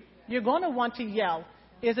frustrated. You're going to want to yell.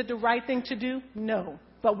 Is it the right thing to do? No.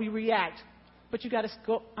 But we react. But you got to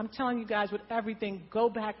go. I'm telling you guys with everything, go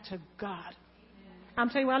back to God. I'm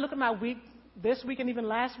telling you, when I look at my week, this week and even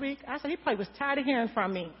last week, I said, he probably was tired of hearing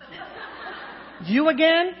from me. You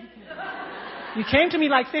again? You came to me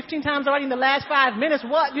like 15 times already in the last 5 minutes.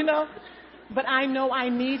 What, you know? But I know I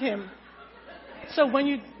need him. So when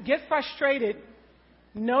you get frustrated,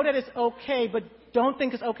 know that it's okay, but don't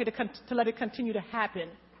think it's okay to let it continue to happen.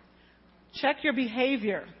 Check your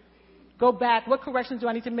behavior. Go back. What corrections do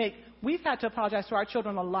I need to make? We've had to apologize to our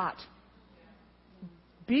children a lot.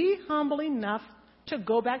 Be humble enough to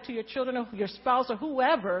go back to your children or your spouse or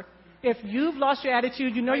whoever. If you've lost your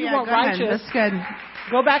attitude, you know you weren't righteous. That's good.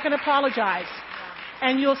 Go back and apologize.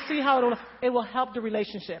 And you'll see how it will help the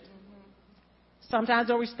relationship. Sometimes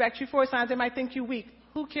they'll respect you for it. Sometimes they might think you weak.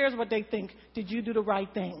 Who cares what they think? Did you do the right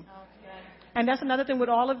thing? And that's another thing with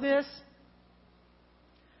all of this.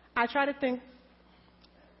 I try to think.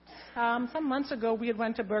 Some months ago, we had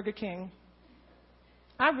went to Burger King.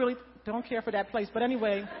 I really don't care for that place. But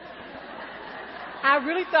anyway, I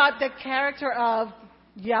really thought the character of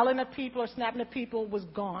yelling at people or snapping at people was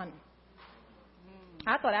gone.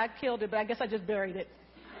 I thought I killed it, but I guess I just buried it.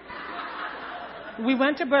 We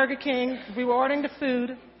went to Burger King. We were ordering the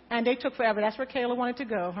food, and they took forever. That's where Kayla wanted to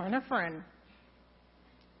go, her and her friend.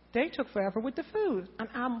 They took forever with the food, and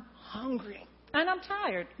I'm hungry. And I'm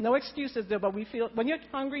tired. No excuses, though, but we feel when you're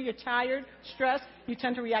hungry, you're tired, stressed, you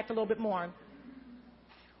tend to react a little bit more.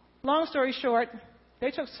 Long story short,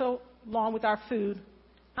 they took so long with our food.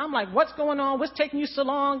 I'm like, what's going on? What's taking you so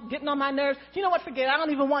long? Getting on my nerves. You know what? Forget it. I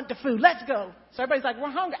don't even want the food. Let's go. So everybody's like,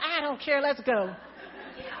 we're hungry. I don't care. Let's go.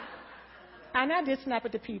 And I did snap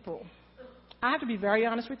at the people. I have to be very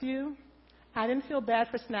honest with you. I didn't feel bad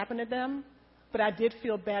for snapping at them, but I did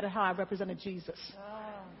feel bad at how I represented Jesus.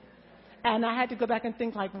 And I had to go back and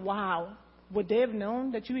think like, wow, would they have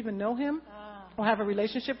known that you even know him or have a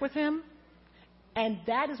relationship with him? And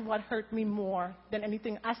that is what hurt me more than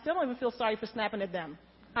anything. I still don't even feel sorry for snapping at them.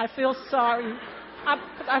 I feel sorry.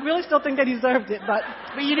 I really still think they deserved it, but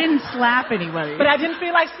you didn't slap anybody. But I didn't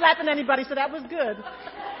feel like slapping anybody, so that was good.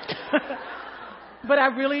 But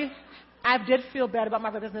I did feel bad about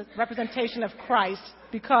my representation of Christ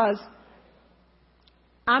because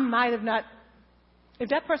I might have not. If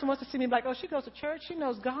that person wants to see me like, oh, she goes to church, she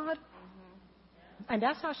knows God. And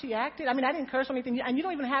that's how she acted. I mean, I didn't curse or anything. And you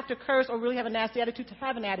don't even have to curse or really have a nasty attitude to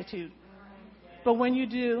have an attitude. But when you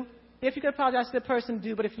do, if you can apologize to the person,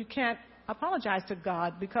 do. But if you can't, apologize to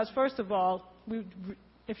God. Because first of all,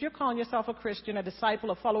 if you're calling yourself a Christian, a disciple,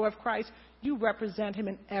 a follower of Christ, you represent him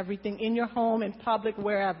in everything, in your home, in public,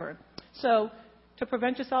 wherever. So to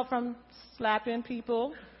prevent yourself from slapping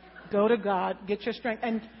people, go to God, get your strength,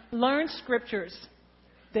 and learn scriptures.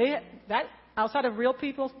 That outside of real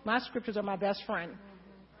people, my scriptures are my best friend.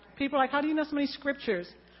 People are like, how do you know so many scriptures?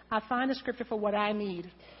 I find a scripture for what I need,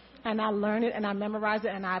 and I learn it, and I memorize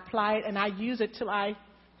it, and I apply it, and I use it till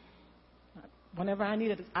whenever I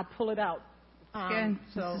need it, I pull it out. Good.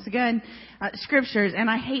 So This is good. Scriptures, and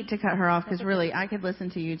I hate to cut her off because really, I could listen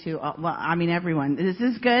to you too. Well, I mean, everyone. Is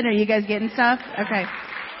this good? Are you guys getting stuff? Okay.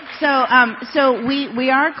 So we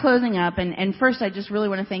are closing up, and first I just really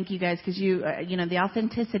want to thank you guys because you know, the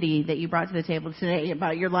authenticity that you brought to the table today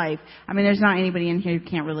about your life. I mean, there's not anybody in here who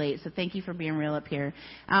can't relate. So thank you for being real up here.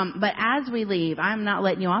 But as we leave, I'm not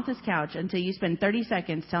letting you off this couch until you spend 30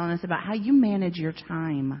 seconds telling us about how you manage your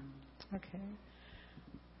time. Okay.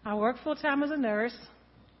 I work full-time as a nurse.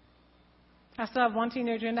 I still have one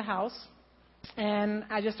teenager in the house. And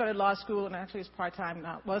I just started law school, and actually it's part-time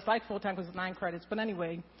now. Well, it's like full-time because it's 9 credits. But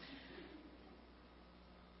anyway,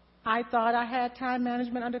 I thought I had time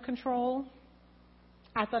management under control.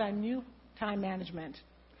 I thought I knew time management.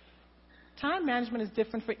 Time management is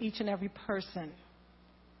different for each and every person.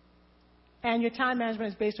 And your time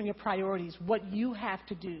management is based on your priorities, what you have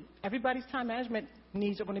to do. Everybody's time management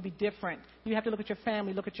needs are going to be different. You have to look at your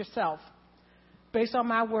family, look at yourself. Based on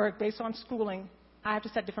my work, based on schooling, I have to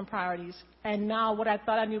set different priorities. And now what I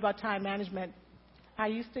thought I knew about time management, I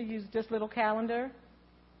used to use this little calendar.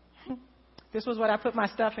 This was what I put my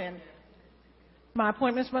stuff in. My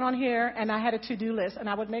appointments went on here, and I had a to-do list. And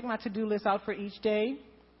I would make my to-do list out for each day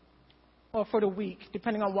or for the week,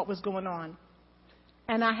 depending on what was going on.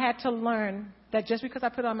 And I had to learn that just because I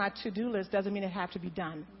put it on my to-do list doesn't mean it had to be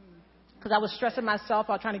done. Because I was stressing myself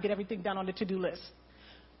out trying to get everything done on the to-do list.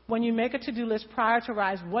 When you make a to-do list,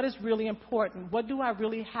 prioritize what is really important. What do I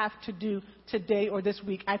really have to do today or this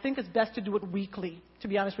week? I think it's best to do it weekly, to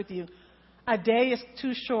be honest with you. A day is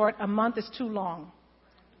too short. A month is too long.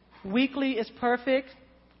 Weekly is perfect.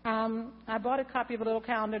 I bought a copy of a little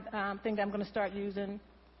calendar thing that I'm going to start using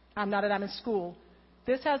now that I'm in school.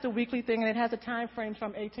 This has the weekly thing, and it has a time frame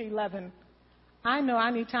from 8 to 11. I know I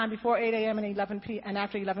need time before 8 a.m. and 11 p.m. and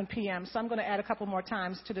after 11 p.m., so I'm going to add a couple more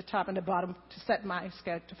times to the top and the bottom to fit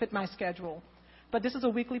my schedule. But this is a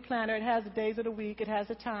weekly planner. It has the days of the week. It has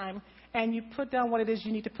the time. And you put down what it is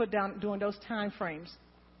you need to put down during those time frames.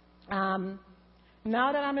 Now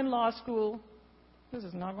that I'm in law school, this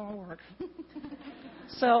is not going to work.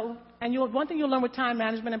 One thing you'll learn with time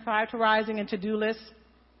management and prioritizing and to-do lists,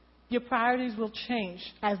 your priorities will change.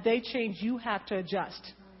 As they change, you have to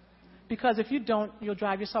adjust. Because if you don't, you'll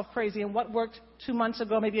drive yourself crazy. And what worked 2 months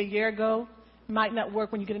ago, maybe a year ago, might not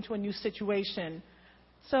work when you get into a new situation.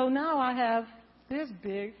 So now I have this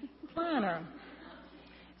big planner.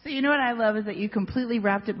 So you know what I love is that you completely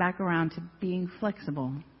wrapped it back around to being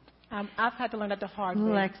flexible. I've had to learn that the hard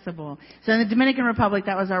way. Flexible. So in the Dominican Republic,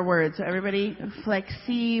 that was our word. So everybody,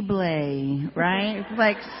 flexible, right?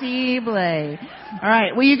 Flexible. All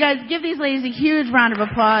right. Well, you guys give these ladies a huge round of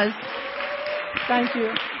applause. Thank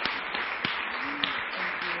you.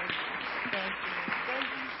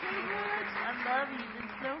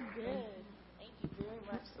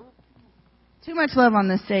 Too much love on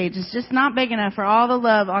this stage. It's just not big enough for all the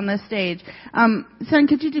love on this stage. Son,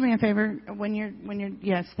 could you do me a favor when you're,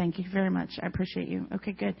 yes, thank you very much. I appreciate you.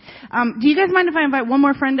 Okay, good. Do you guys mind if I invite one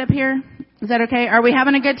more friend up here? Is that okay? Are we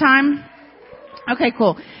having a good time? Okay,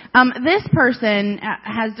 cool. This person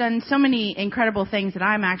has done so many incredible things that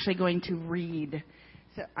I'm actually going to read.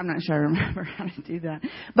 So I'm not sure I remember how to do that.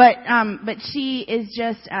 But she is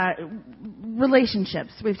just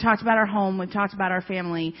relationships. We've talked about our home. We've talked about our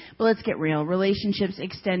family. But let's get real. Relationships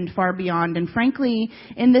extend far beyond. And frankly,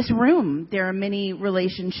 in this room, there are many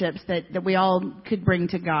relationships that we all could bring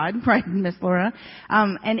to God, right, Miss Laura?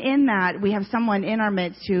 And in that, we have someone in our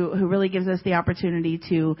midst who really gives us the opportunity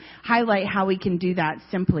to highlight how we can do that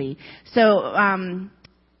simply. So,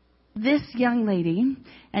 this young lady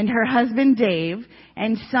and her husband Dave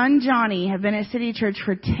and son Johnny have been at City Church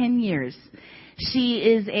for 10 years. She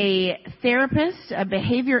is a therapist, a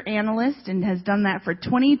behavior analyst, and has done that for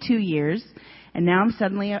 22 years. And now I'm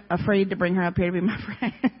suddenly afraid to bring her up here to be my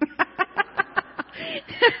friend.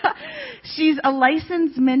 She's a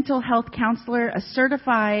licensed mental health counselor, a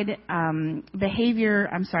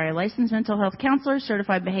licensed mental health counselor,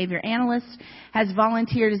 certified behavior analyst, has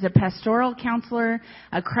volunteered as a pastoral counselor,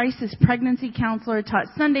 a crisis pregnancy counselor, taught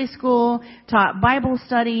Sunday school, taught Bible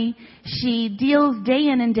study. She deals day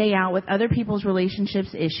in and day out with other people's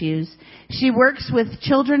relationships issues. She works with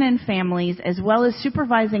children and families as well as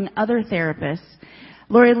supervising other therapists.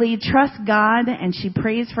 Lori Lee trusts God and she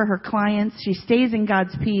prays for her clients. She stays in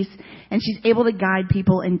God's peace and she's able to guide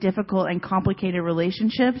people in difficult and complicated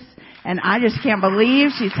relationships. And I just can't believe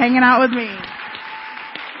she's hanging out with me. Oh,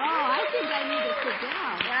 I think I need to sit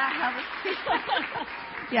down.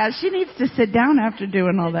 Yeah, she needs to sit down after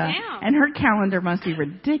doing all that. Sit down. And her calendar must be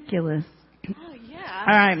ridiculous. Oh, yeah.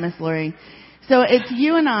 All right, Miss Lori. So it's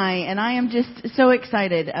you and I am just so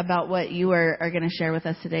excited about what you are going to share with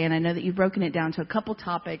us today. And I know that you've broken it down to a couple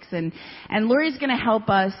topics. And Lori's going to help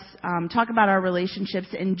us talk about our relationships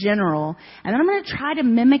in general. And then I'm going to try to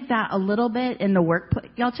mimic that a little bit in the workplace.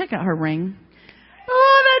 Y'all check out her ring.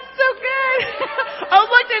 Oh, that's so good. Oh,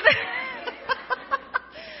 look, there's...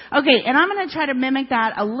 Okay, and I'm going to try to mimic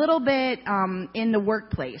that a little bit in the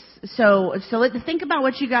workplace. So let's think about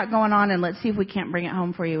what you got going on, and let's see if we can't bring it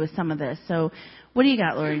home for you with some of this. So what do you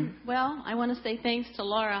got, Lori? Well, I want to say thanks to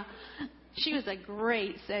Laura. She was a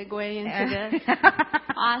great segue into this.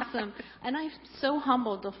 Awesome. And I'm so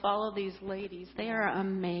humbled to follow these ladies. They are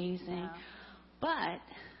amazing. Yeah. But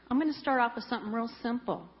I'm going to start off with something real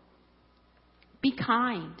simple. Be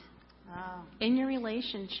kind in your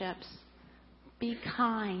relationships. Be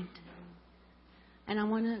kind. And I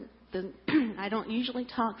want to, I don't usually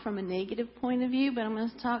talk from a negative point of view, but I'm going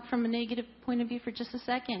to talk from a negative point of view for just a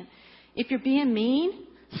second. If you're being mean,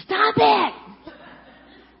 stop it.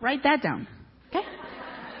 Write that down. Okay?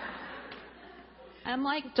 I'm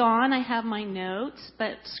like Dawn, I have my notes,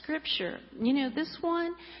 but scripture, this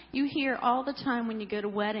one you hear all the time when you go to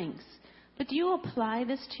weddings. But do you apply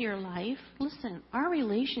this to your life? Listen, our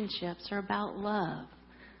relationships are about love.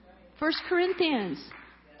 1 Corinthians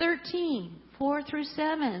 13, 4 through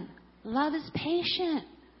 7. Love is patient.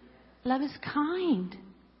 Love is kind.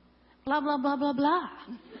 Blah, blah, blah, blah, blah.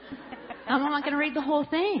 I'm not going to read the whole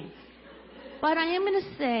thing. But I am going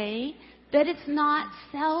to say that it's not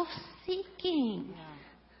self-seeking.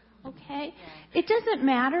 Okay? It doesn't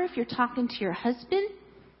matter if you're talking to your husband,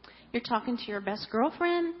 you're talking to your best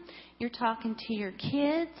girlfriend, you're talking to your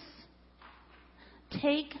kids.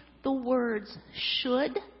 Take the words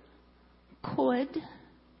should, could,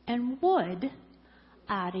 and would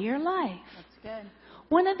out of your life. That's good.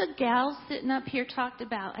 One of the gals sitting up here talked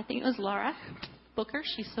about, I think it was Laura Booker.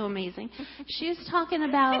 She's so amazing. She was talking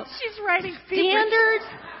about she's writing standards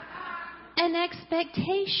and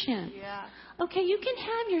expectations. Yeah. Okay, you can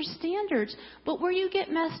have your standards, but where you get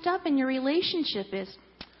messed up in your relationship is,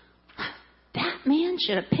 that man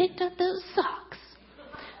should have picked up those socks.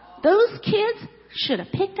 Those kids should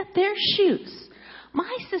have picked up their shoes.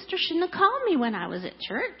 My sister shouldn't have called me when I was at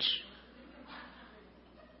church.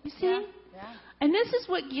 You see? Yeah. Yeah. And this is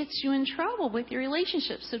what gets you in trouble with your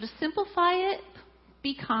relationship. So to simplify it,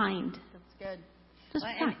 be kind. That's good. Just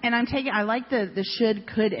be kind. And I like the should,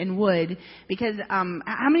 could, and would, because how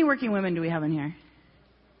many working women do we have in here?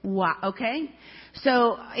 Wow. Okay.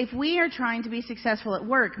 So if we are trying to be successful at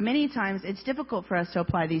work, many times it's difficult for us to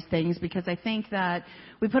apply these things because I think that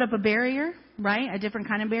we put up a barrier, right? A different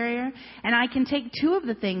kind of barrier. And I can take two of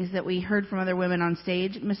the things that we heard from other women on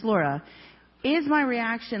stage. Miss Laura, is my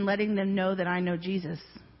reaction letting them know that I know Jesus?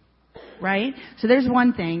 Right? So there's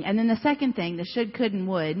one thing. And then the second thing, the should, could, and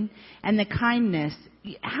would, and the kindness.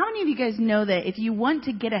 How many of you guys know that if you want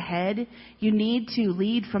to get ahead, you need to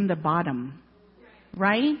lead from the bottom?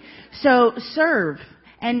 Right? So serve.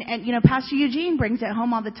 And Pastor Eugene brings it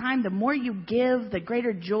home all the time. The more you give, the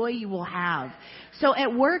greater joy you will have. So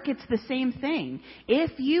at work, it's the same thing.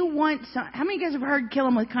 If you want how many of you guys have heard kill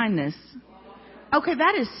them with kindness? Okay,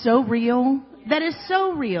 that is so real. That is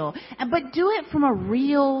so real. But do it from a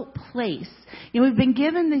real place. We've been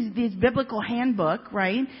given these biblical handbook,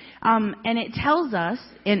 right? And it tells us,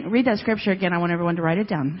 and read that scripture again. I want everyone to write it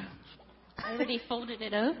down. I already folded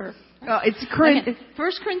it over. Oh, it's Okay.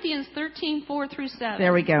 1 Corinthians 13, 4 through 7.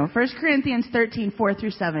 There we go. 1 Corinthians 13, 4 through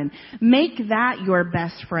 7. Make that your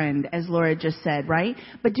best friend, as Laura just said, right?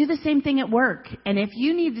 But do the same thing at work. And if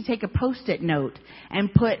you need to take a Post-it note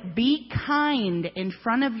and put be kind in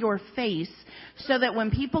front of your face so that when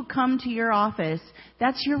people come to your office,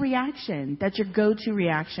 that's your reaction. That's your go-to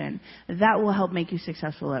reaction. That will help make you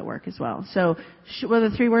successful at work as well. So what are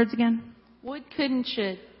the 3 words again? Would, could, and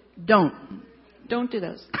should. Don't do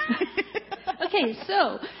those. Okay,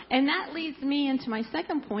 so, and that leads me into my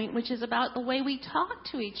second point, which is about the way we talk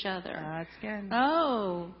to each other. That's good.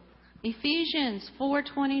 Oh, Ephesians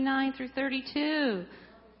 4:29 through 32.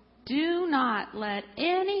 Do not let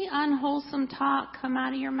any unwholesome talk come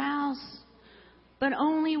out of your mouths, but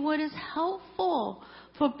only what is helpful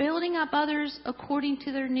for building up others according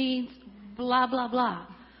to their needs, blah, blah, blah.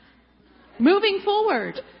 Moving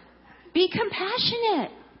forward, be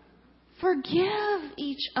compassionate. Forgive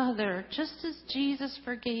each other, just as Jesus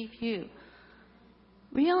forgave you.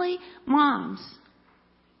 Really? Moms,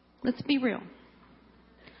 let's be real.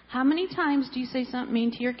 How many times do you say something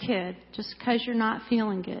mean to your kid just because you're not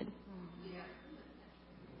feeling good?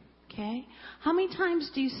 Okay? How many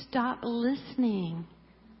times do you stop listening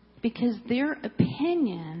because their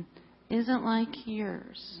opinion isn't like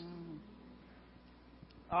yours?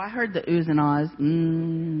 Oh, I heard the oohs and ahs.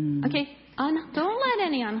 Okay, don't let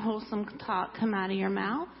any unwholesome talk come out of your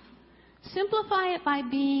mouth. Simplify it by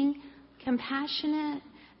being compassionate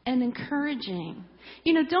and encouraging.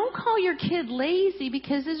 Don't call your kid lazy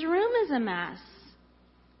because his room is a mess.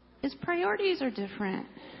 His priorities are different.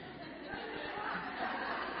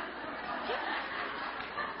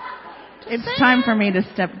 It's time for me to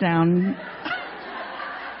step down.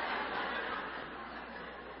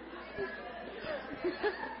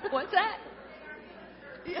 What's that?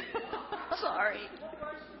 Sorry.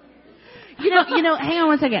 Hang on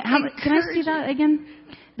one second. Can I see that again?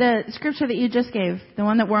 The scripture that you just gave, the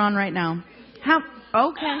one that we're on right now.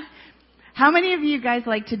 How many of you guys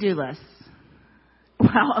like to-do lists?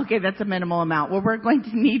 Well, okay, that's a minimal amount. Well, we're going to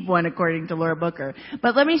need one according to Laura Booker.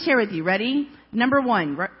 But let me share with you. Ready? Number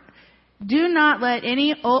 1, do not let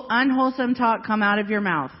any unwholesome talk come out of your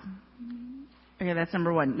mouth. Okay, that's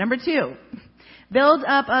number 1. Number 2, build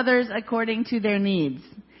up others according to their needs.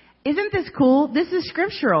 Isn't this cool? This is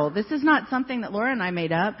scriptural. This is not something that Laura and I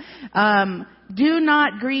made up. Do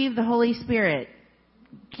not grieve the Holy Spirit.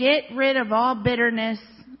 Get rid of all bitterness.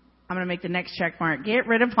 I'm going to make the next check mark. Get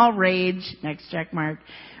rid of all rage. Next check mark.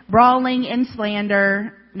 Brawling and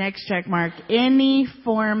slander. Next check mark. Any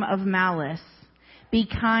form of malice. Be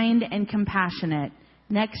kind and compassionate.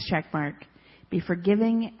 Next check mark. Be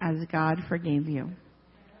forgiving as God forgave you.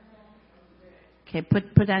 Okay, put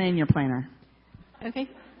that in your planner. Okay.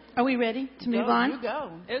 Are we ready to move on? You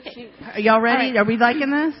go. Okay. Are y'all ready? All right. Are we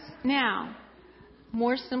liking this? Now,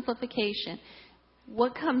 more simplification.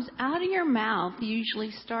 What comes out of your mouth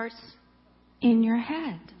usually starts in your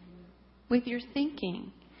head with your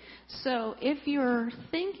thinking. So if you're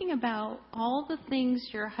thinking about all the things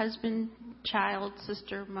your husband, child,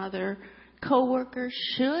 sister, mother, coworker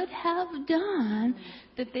should have done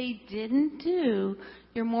that they didn't do,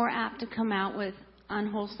 you're more apt to come out with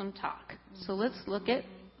unwholesome talk. So let's look at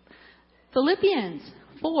Philippians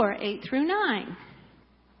 4:8-9.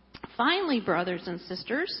 Finally, brothers and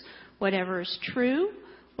sisters, whatever is true,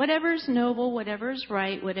 whatever is noble, whatever is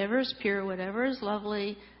right, whatever is pure, whatever is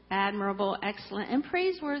lovely, admirable, excellent, and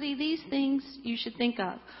praiseworthy, these things you should think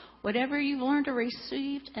of. Whatever you've learned or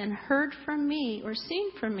received and heard from me or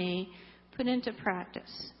seen from me, put into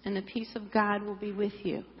practice, and the peace of God will be with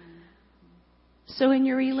you. So in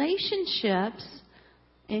your relationships,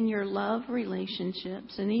 in your love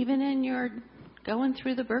relationships, and even in your going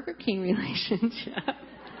through the Burger King relationship,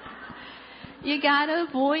 you got to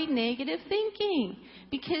avoid negative thinking.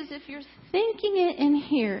 Because if you're thinking it in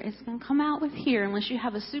here, it's going to come out with here unless you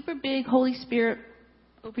have a super big Holy Spirit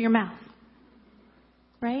over your mouth.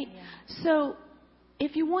 Right? Yeah. So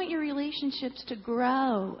if you want your relationships to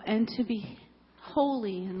grow and to be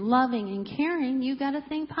holy and loving and caring, you got to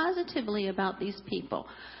think positively about these people.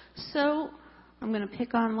 So I'm going to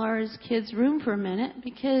pick on Laura's kid's room for a minute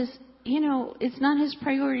because, it's not his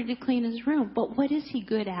priority to clean his room. But what is he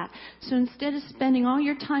good at? So instead of spending all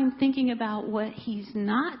your time thinking about what he's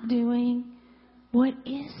not doing, what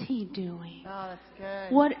is he doing? Oh, that's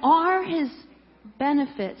good. What are his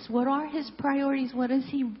benefits? What are his priorities? What is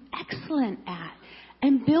he excellent at?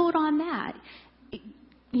 And build on that.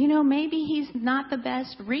 Maybe he's not the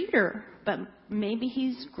best reader, but maybe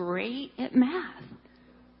he's great at math.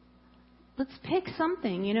 Let's pick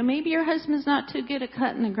something. Maybe your husband's not too good at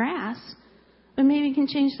cutting the grass, but maybe he can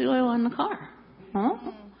change the oil in the car. Huh?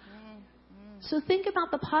 So think about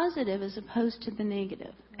the positive as opposed to the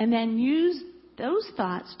negative. And then use those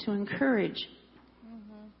thoughts to encourage.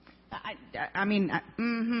 I mean,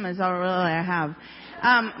 is all really I have.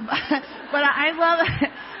 But I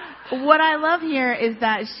love, what I love here is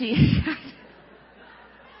that she,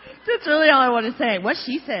 that's really all I want to say. What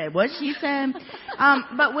she said.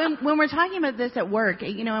 But when we're talking about this at work,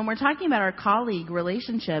 and we're talking about our colleague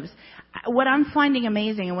relationships, what I'm finding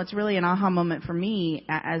amazing and what's really an aha moment for me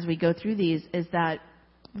as we go through these is that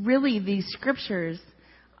really these scriptures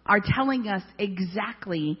are telling us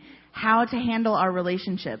exactly how to handle our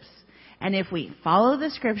relationships. And if we follow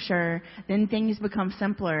the scripture, then things become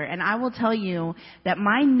simpler. And I will tell you that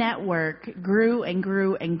my network grew and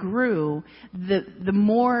grew and grew the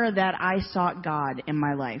more that I sought God in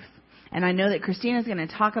my life. And I know that Christina's going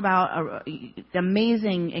to talk about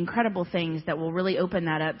amazing, incredible things that will really open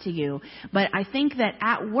that up to you. But I think that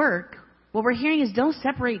at work, what we're hearing is don't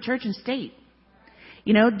separate church and state.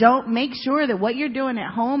 Don't make sure that what you're doing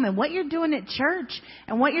at home and what you're doing at church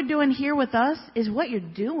and what you're doing here with us is what you're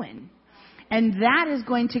doing. And that is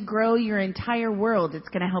going to grow your entire world. It's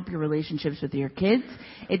going to help your relationships with your kids.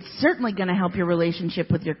 It's certainly going to help your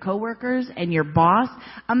relationship with your coworkers and your boss.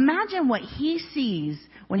 Imagine what he sees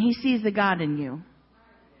when he sees the God in you.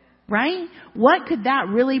 right? What could that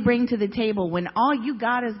really bring to the table when all you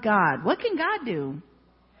got is God? What can God do?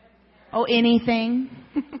 Oh, anything.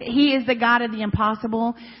 He is the God of the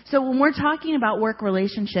impossible. So when we're talking about work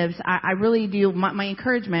relationships, I really do, my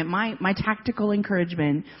encouragement, my tactical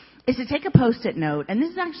encouragement is to take a Post-it note. And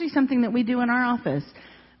this is actually something that we do in our office.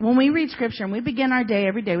 When we read Scripture and we begin our day,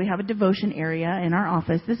 every day we have a devotion area in our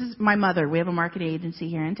office. This is my mother. We have a marketing agency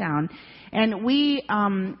here in town. And we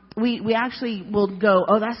actually will go,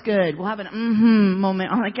 oh, that's good. We'll have an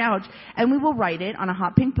moment on the couch. And we will write it on a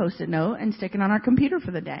hot pink Post-it note and stick it on our computer for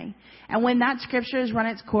the day. And when that Scripture has run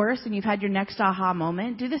its course and you've had your next aha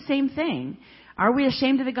moment, do the same thing. Are we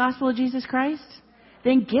ashamed of the gospel of Jesus Christ?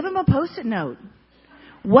 Then give him a Post-it note.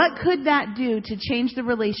 What could that do to change the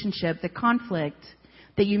relationship, the conflict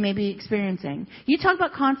that you may be experiencing? You talk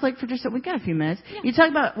about conflict for just, we got a few minutes. Yeah. You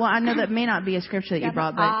talk about, well, I know that may not be a scripture that you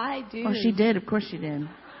brought, but I do. Oh, she did. Of course she did.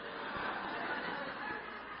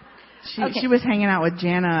 She was hanging out with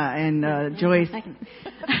Jana and Joyce.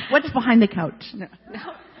 What's behind the couch? No.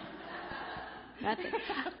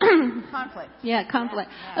 Conflict. Yeah,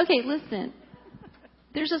 conflict. Okay, listen.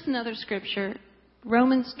 There's just another scripture,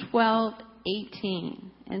 Romans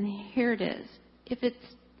 12:18, and here it is. If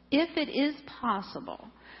it is possible,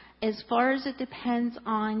 as far as it depends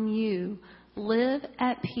on you, live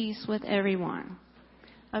at peace with everyone.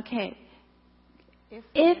 Okay.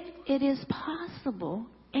 If it is possible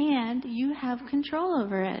and you have control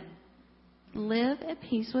over it, live at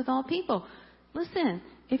peace with all people. Listen,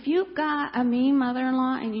 if you've got a mean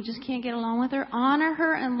mother-in-law and you just can't get along with her, honor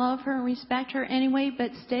her and love her and respect her anyway,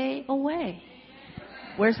 but stay away.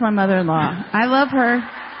 Where's my mother-in-law? I love her.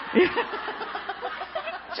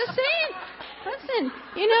 Just saying. Listen,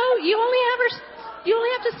 you only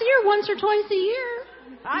have to see her once or twice a year.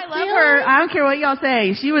 I love her. I don't care what y'all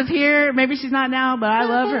say. She was here. Maybe she's not now, but I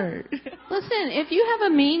love her. Listen, if you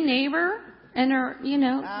have a mean neighbor and you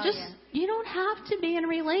don't have to be in a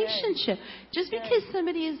relationship. Just because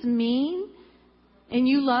somebody is mean and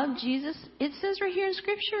you love Jesus, it says right here in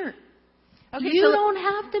Scripture. Okay, you don't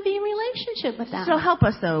have to be in a relationship with them. So help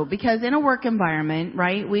us though, because in a work environment,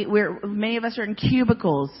 right, many of us are in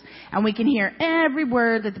cubicles and we can hear every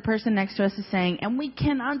word that the person next to us is saying, and we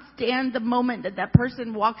cannot stand the moment that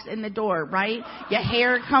person walks in the door, right? Your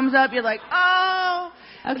hair comes up, you're like, oh.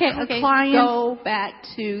 Okay. Go back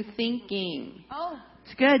to thinking. Oh,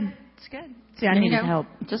 it's good. It's good. See, I needed help.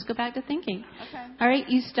 Just go back to thinking. Okay. All right,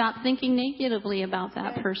 you stop thinking negatively about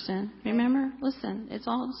that person. Remember? Listen, it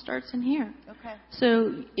all starts in here. Okay.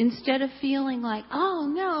 So instead of feeling like,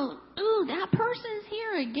 oh no, ooh, that person's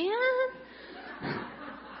here again,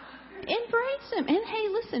 embrace them. And hey,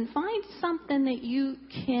 listen, find something that you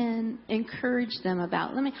can encourage them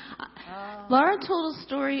about. Laura told a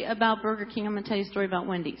story about Burger King. I'm going to tell you a story about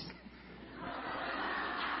Wendy's.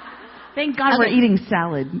 Thank God we're eating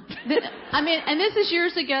salad. And this is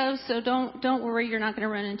years ago, so don't worry, you're not going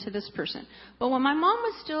to run into this person. But when my mom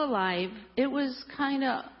was still alive, it was kind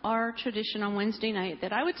of our tradition on Wednesday night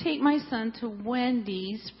that I would take my son to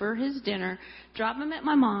Wendy's for his dinner, drop him at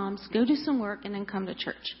my mom's, go do some work, and then come to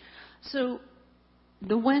church. So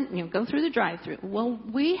go through the drive-thru. Well,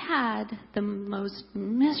 we had the most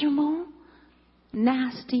miserable,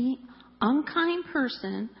 nasty, unkind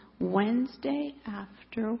person Wednesday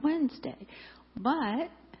after Wednesday.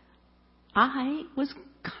 But I was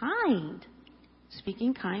kind,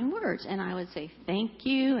 speaking kind words. And I would say, thank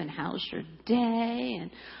you, and how's your day?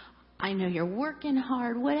 And I know you're working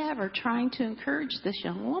hard, whatever, trying to encourage this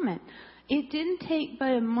young woman. It didn't take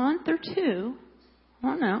but a month or two, I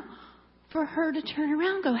don't know, for her to turn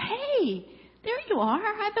around and go, hey, there you are.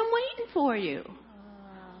 I've been waiting for you.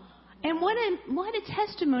 And what a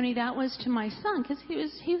testimony that was to my son, because he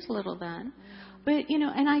was little then. But,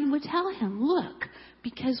 and I would tell him, look,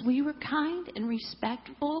 because we were kind and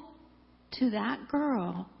respectful to that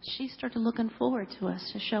girl, she started looking forward to us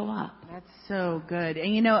to show up. That's so good.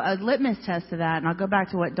 And, a litmus test to that, and I'll go back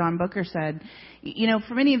to what Don Booker said.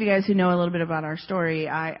 For many of you guys who know a little bit about our story,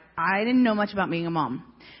 I didn't know much about being a mom,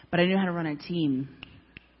 but I knew how to run a team.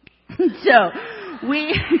 So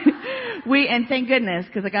we and thank goodness,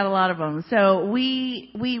 because I got a lot of them. So we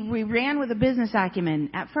ran with a business acumen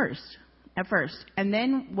at first. And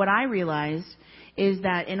then what I realized is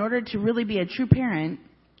that in order to really be a true parent,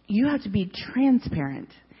 you have to be transparent.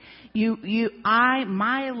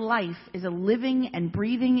 My life is a living and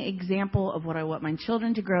breathing example of what I want my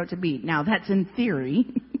children to grow up to be. Now that's in theory.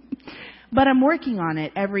 but I'm working on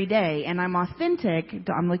it every day, and I'm authentic.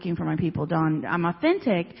 I'm looking for my people, Dawn. I'm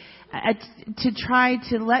authentic to try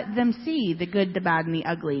to let them see the good, the bad, and the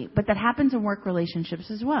ugly. But that happens in work relationships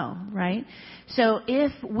as well, right? So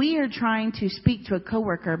if we are trying to speak to a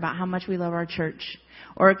coworker about how much we love our church,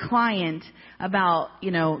 or a client about,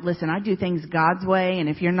 listen, I do things God's way, and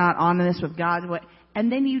if you're not on this with God's way,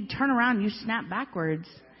 and then you turn around and you snap backwards,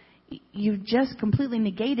 you've just completely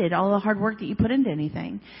negated all the hard work that you put into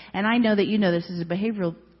anything. And I know that this is a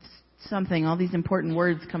behavioral something. All these important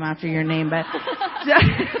words come after your name, but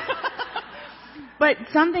but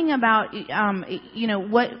something about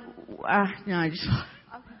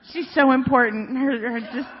she's so important.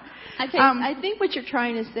 I think what you're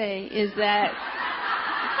trying to say is that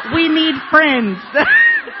we need friends.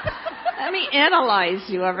 Let me analyze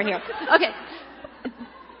you over here. Okay.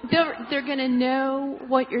 They're going to know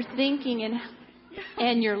what you're thinking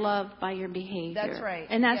and your love by your behavior. That's right.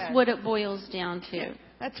 And that's what it boils down to.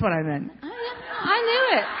 That's what I meant. I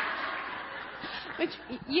knew it. Which,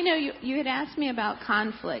 you had asked me about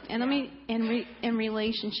conflict. And in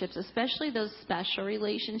relationships, especially those special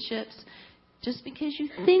relationships, just because you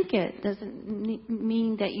think it doesn't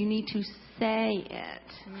mean that you need to say it.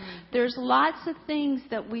 There's lots of things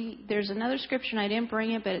that there's another scripture, and I didn't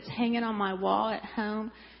bring it, but it's hanging on my wall at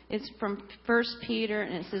home. It's from 1 Peter,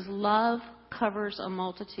 and it says, love covers a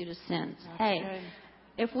multitude of sins. That's good.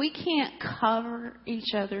 If we can't cover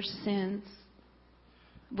each other's sins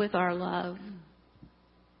with our love,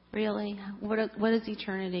 really, what is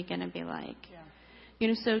eternity going to be like?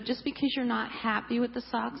 Yeah. So just because you're not happy with the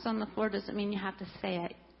socks on the floor doesn't mean you have to say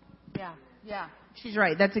it. Yeah. She's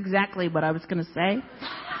right. That's exactly what I was going to say.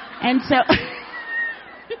 And so,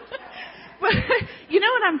 but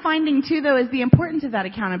what I'm finding too, though, is the importance of that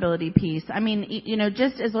accountability piece. I mean,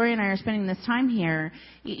 just as Lori and I are spending this time here,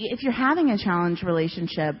 if you're having a challenged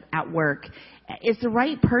relationship at work, is the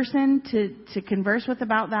right person to converse with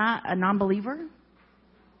about that a non-believer?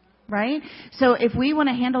 Right? So if we want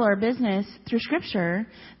to handle our business through Scripture,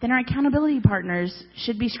 then our accountability partners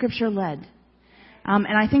should be Scripture-led. And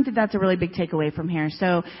I think that that's a really big takeaway from here.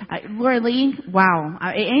 So, Laura Lee, wow.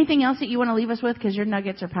 Anything else that you want to leave us with? Because your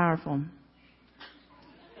nuggets are powerful.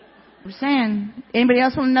 I'm saying. Anybody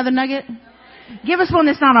else want another nugget? Give us one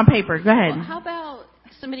that's not on paper. Go ahead. Well, how about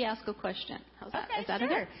somebody ask a question? How's that? Okay, is that sure.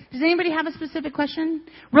 okay? Does anybody have a specific question?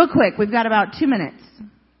 Real quick. We've got about 2 minutes.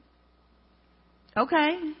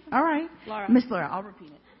 Okay. All right. Laura. Miss Laura, I'll repeat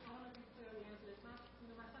it.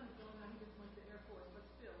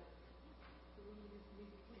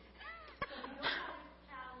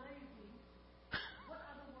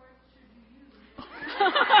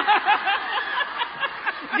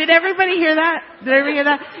 Did everybody hear that?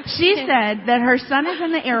 She said that her son is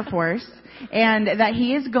in the Air Force and that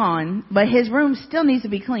he is gone, but his room still needs to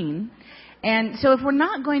be clean. And so if we're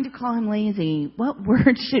not going to call him lazy, what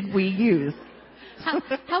word should we use? How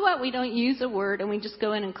about we don't use a word and we just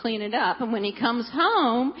go in and clean it up? And when he comes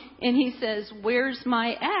home and he says, "Where's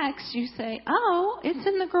my ex?" you say, "Oh, it's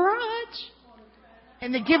in the garage."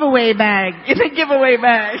 In the giveaway bag.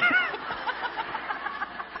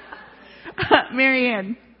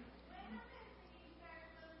 Marianne.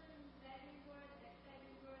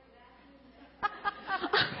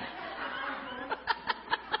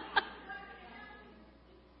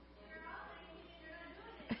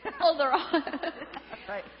 Oh, they're all.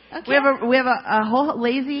 Right. Okay. We have a whole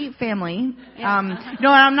lazy family. No,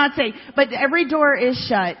 I'm not saying, but every door is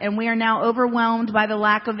shut, and we are now overwhelmed by the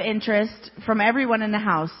lack of interest from everyone in the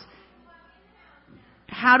house.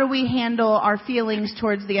 How do we handle our feelings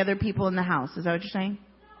towards the other people in the house? Is that what you're saying?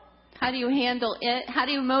 How do you handle it? How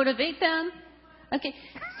do you motivate them? Okay,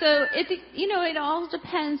 so it all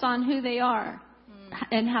depends on who they are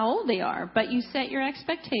and how old they are. But you set your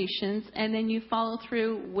expectations, and then you follow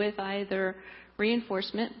through with either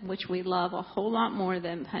reinforcement, which we love a whole lot more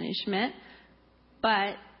than punishment.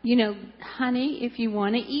 But, honey, if you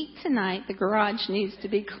want to eat tonight, the garage needs to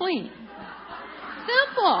be clean.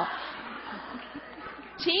 Simple.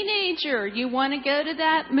 Teenager, you want to go to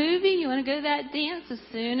that movie? You want to go to that dance? As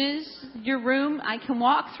soon as your room, I can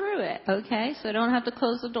walk through it, okay? So I don't have to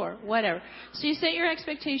close the door, whatever. So you set your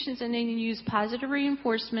expectations, and then you use positive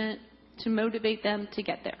reinforcement to motivate them to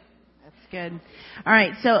get there. That's good. All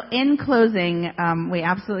right, so in closing, we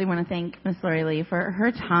absolutely want to thank Miss Lori Lee for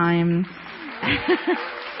her time. It's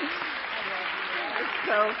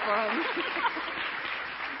so fun.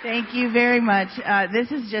 Thank you very much. This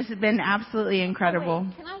has just been absolutely incredible. Oh,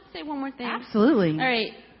 wait. Can I say one more thing? Absolutely. All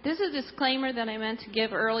right. This is a disclaimer that I meant to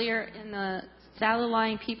give earlier. In the salad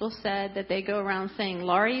line, people said that they go around saying,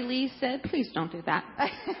 "Laurie Lee said," please don't do that.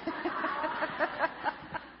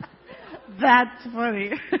 That's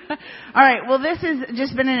funny. All right. Well, this has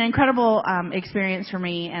just been an incredible experience for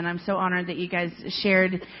me, and I'm so honored that you guys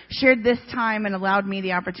shared this time and allowed me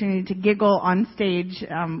the opportunity to giggle on stage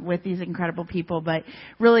with these incredible people. But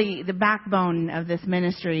really, the backbone of this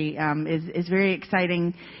ministry is very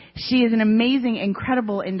exciting. She is an amazing,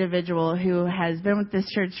 incredible individual who has been with this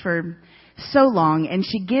church for so long, and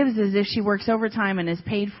she gives as if she works overtime and is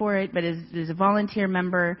paid for it, but is a volunteer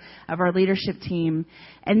member of our leadership team.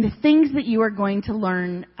 And the things that you are going to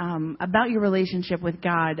learn about your relationship with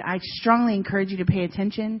God, I strongly encourage you to pay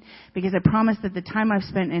attention, because I promise that the time I've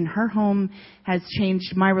spent in her home has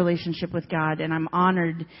changed my relationship with God, and I'm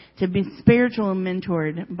honored to be spiritually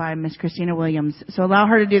mentored by Miss Christina Williams. So allow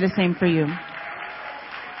her to do the same for you.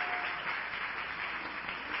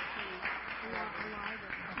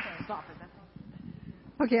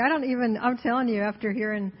 Okay, I'm telling you, after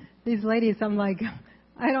hearing these ladies, I'm like,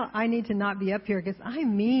 I need to not be up here because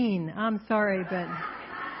I'm mean. I'm sorry, but,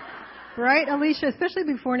 right, Alicia, especially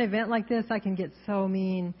before an event like this, I can get so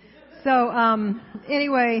mean. So,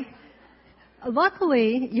 anyway,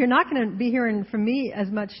 luckily, you're not going to be hearing from me as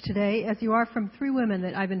much today as you are from 3 women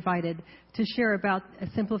that I've invited to share about a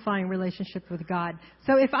simplifying relationship with God.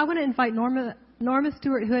 So if I want to invite Norma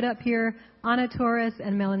Stewart Hood up here, Ana Torres,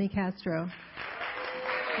 and Melanie Castro.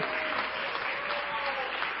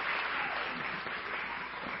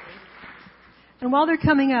 And while they're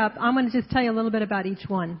coming up, I'm going to just tell you a little bit about each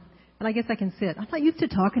one. And I guess I can sit. I'm not used to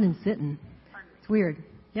talking and sitting. It's weird.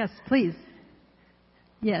 Yes, please.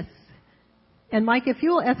 Yes. And Mike, if you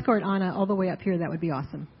will escort Anna all the way up here, that would be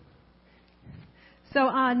awesome. So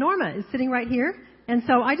Norma is sitting right here. And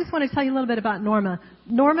so I just want to tell you a little bit about Norma.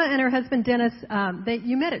 Norma and her husband, Dennis,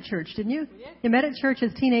 you met at church, didn't you? Yeah. You met at church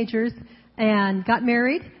as teenagers and got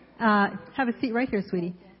married. Have a seat right here,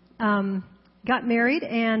 sweetie. Got married,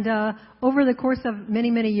 and over the course of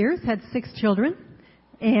many, many years, had 6 children.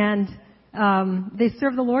 And they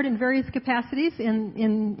serve the Lord in various capacities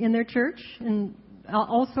in their church in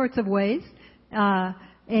all sorts of ways.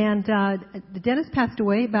 And Dennis passed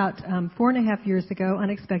away about 4.5 years ago,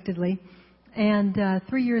 unexpectedly. And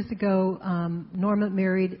 3 years ago, Norma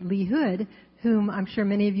married Lee Hood, whom I'm sure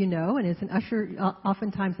many of you know, and is an usher,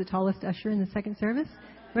 oftentimes the tallest usher in the second service.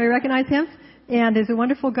 Everybody recognize him? And is a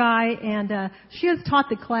wonderful guy. And she has taught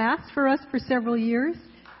the class for us for several years.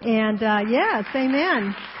 And yes,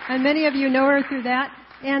 amen. And many of you know her through that.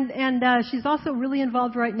 And she's also really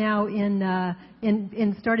involved right now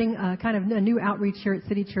in starting kind of a new outreach here at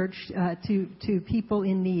City Church to people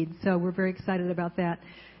in need. So we're very excited about that.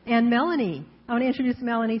 And Melanie, I want to introduce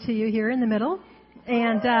Melanie to you here in the middle.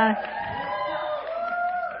 And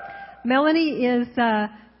Melanie is,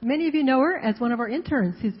 many of you know her as one of our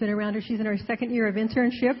interns who's been around her. She's in her 2nd year of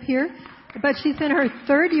internship here, but she's in her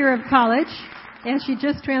 3rd year of college, and she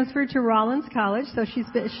just transferred to Rollins College, so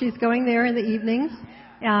she's going there in the evenings.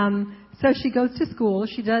 So she goes to school.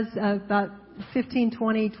 She does about 15,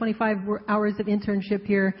 20, 25 hours of internship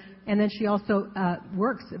here, and then she also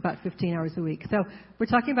works about 15 hours a week. So we're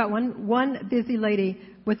talking about one busy lady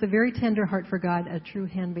with a very tender heart for God, a true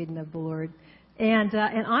handmaiden of the Lord. And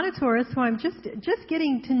Ana Torres, who I'm just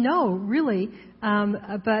getting to know, really,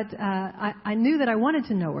 but I knew that I wanted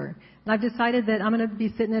to know her. And I've decided that I'm going to be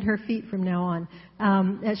sitting at her feet from now on.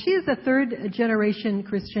 She is a 3rd-generation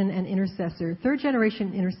Christian and intercessor.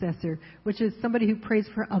 3rd-generation intercessor, which is somebody who prays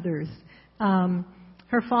for others.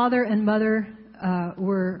 Her father and mother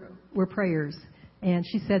were prayers. And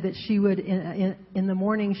she said that she would, in the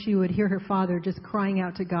morning, she would hear her father just crying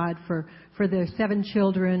out to God for their 7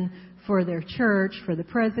 children, for their church, for the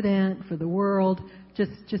president, for the world,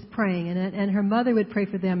 just praying. And her mother would pray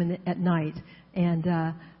for them at night and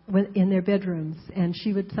in their bedrooms. And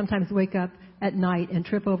she would sometimes wake up at night and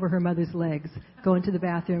trip over her mother's legs, go into the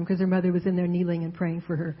bathroom because her mother was in there kneeling and praying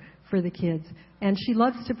for the kids. And she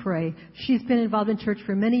loves to pray. She's been involved in church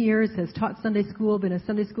for many years, has taught Sunday school, been a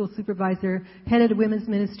Sunday school supervisor, headed women's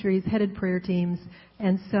ministries, headed prayer teams.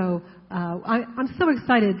 And so I'm so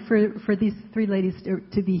excited for these 3 ladies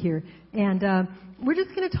to be here. And we're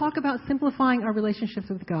just going to talk about simplifying our relationships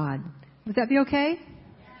with God. Would that be okay?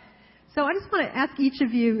 So I just want to ask each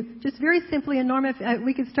of you, just very simply, and Norma, if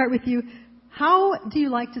we could start with you, how do you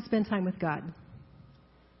like to spend time with God?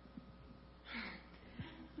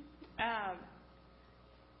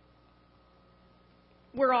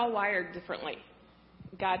 We're all wired differently.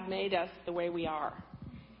 God made us the way we are.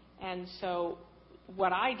 And so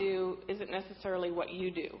what I do isn't necessarily what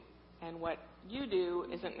you do. And what you do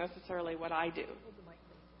isn't necessarily what I do.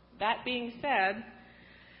 That being said,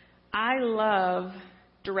 I love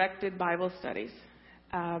directed Bible studies.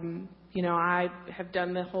 I have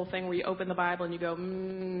done the whole thing where you open the Bible and you go,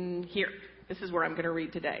 here, this is where I'm going to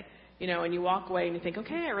read today. And you walk away and you think,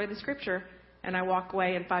 okay, I read the scripture, and I walk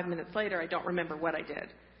away, and 5 minutes later, I don't remember what I did.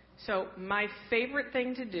 So my favorite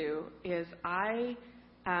thing to do is I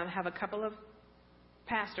have a couple of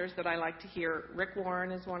pastors that I like to hear. Rick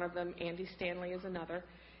Warren is one of them. Andy Stanley is another.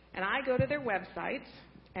 And I go to their websites,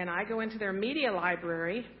 and I go into their media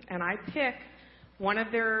library, and I pick one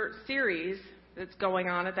of their series that's going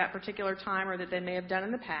on at that particular time or that they may have done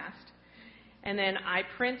in the past. And then I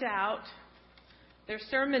print out their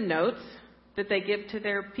sermon notes that they give to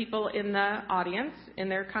their people in the audience, in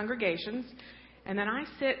their congregations. And then I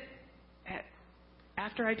sit,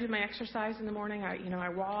 after I do my exercise in the morning, I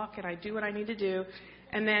walk and I do what I need to do.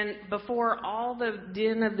 And then before all the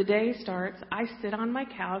din of the day starts, I sit on my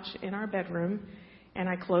couch in our bedroom and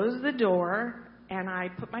I close the door and I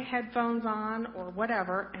put my headphones on or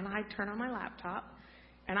whatever, and I turn on my laptop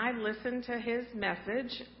and I listen to his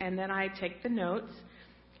message, and then I take the notes.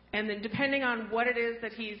 And then depending on what it is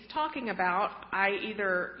that he's talking about, I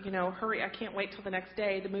either, hurry, I can't wait till the next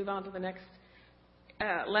day to move on to the next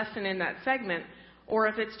lesson in that segment. Or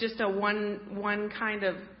if it's just a one kind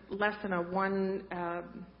of lesson, a one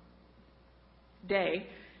day,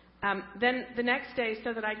 then the next day,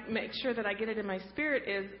 so that I make sure that I get it in my spirit,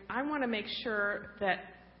 is I want to make sure that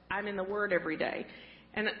I'm in the Word every day.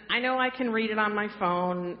 And I know I can read it on my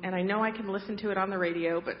phone, and I know I can listen to it on the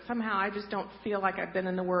radio, but somehow I just don't feel like I've been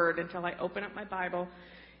in the Word until I open up my Bible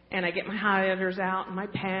and I get my highlighters out and my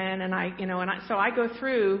pen, and so I go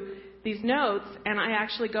through these notes, and I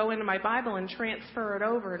actually go into my Bible and transfer it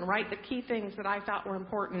over and write the key things that I thought were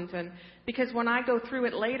important. And because when I go through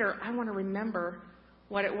it later, I want to remember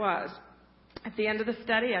what it was. At the end of the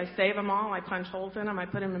study, I save them all. I punch holes in them. I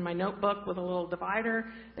put them in my notebook with a little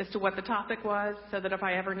divider as to what the topic was, so that if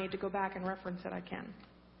I ever need to go back and reference it, I can.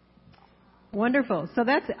 Wonderful. So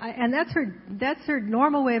that's her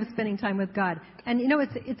normal way of spending time with God. And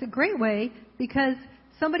it's a great way because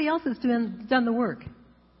somebody else has done the work.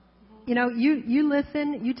 You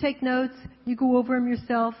listen, you take notes, you go over them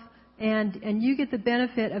yourself, and you get the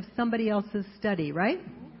benefit of somebody else's study, right?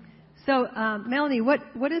 So, Melanie, what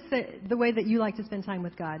is the way that you like to spend time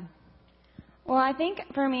with God? Well, I think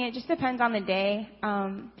for me, it just depends on the day.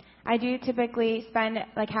 I do typically spend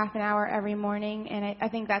like half an hour every morning, and I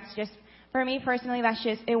think that's just, for me personally,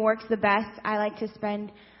 it works the best. I like to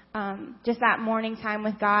spend just that morning time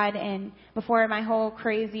with God and before my whole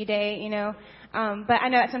crazy day, But I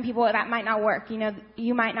know that some people, that might not work.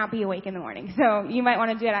 You might not be awake in the morning, so you might want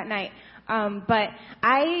to do it at night. But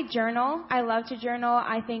I journal. I love to journal.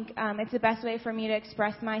 I think it's the best way for me to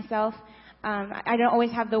express myself. I don't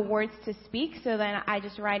always have the words to speak, so then I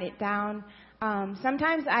just write it down.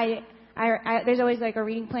 Sometimes there's always like a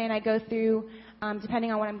reading plan I go through,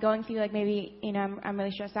 depending on what I'm going through. Like maybe I'm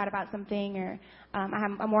really stressed out about something, or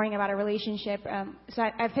I'm worrying about a relationship. So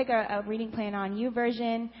I pick a reading plan on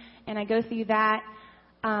YouVersion, and I go through that.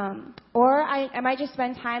 Or I might just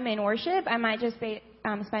spend time in worship. I might just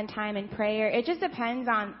spend time in prayer. It just depends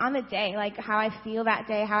on the day, like how I feel that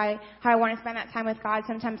day, how I want to spend that time with God.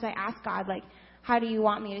 Sometimes I ask God, like, how do you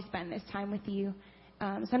want me to spend this time with you?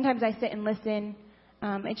 Sometimes I sit and listen.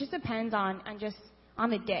 It just depends on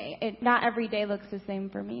the day. Not every day looks the same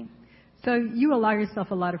for me. So you allow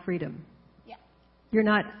yourself a lot of freedom. Yeah. You're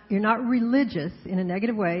not religious in a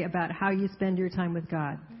negative way about how you spend your time with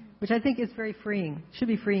God, which I think is very freeing. Should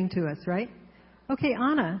be freeing to us, right? Okay,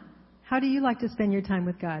 Anna, how do you like to spend your time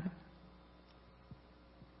with God?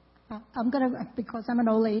 Because I'm an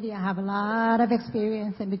old lady, I have a lot of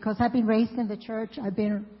experience, and because I've been raised in the church, I've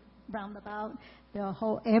been roundabout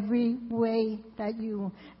every way that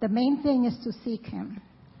the main thing is to seek Him.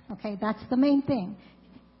 Okay, that's the main thing.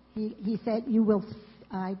 He said, you will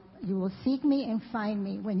seek me and find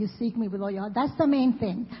me when you seek me with all your heart. That's the main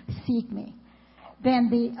thing. Seek me. Then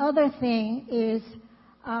the other thing is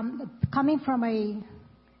coming from a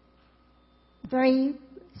very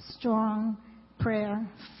strong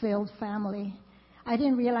prayer-filled family. I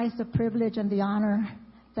didn't realize the privilege and the honor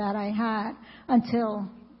that I had until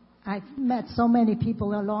I've met so many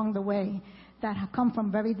people along the way that have come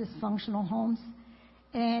from very dysfunctional homes.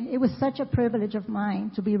 And it was such a privilege of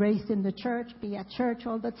mine to be raised in the church, be at church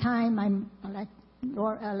all the time. I'm like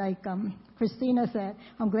Christina said,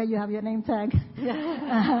 I'm glad you have your name tag.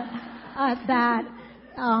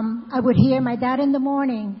 I would hear my dad in the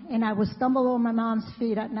morning, and I would stumble over my mom's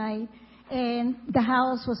feet at night. And the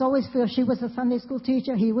house was always filled. She was a Sunday school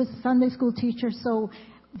teacher. He was a Sunday school teacher. So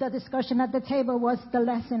the discussion at the table was the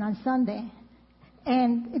lesson on Sunday.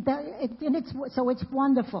 And it's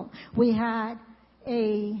wonderful. We had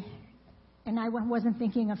and I wasn't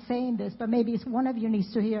thinking of saying this, but maybe one of you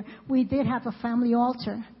needs to hear, we did have a family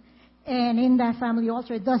altar. And in that family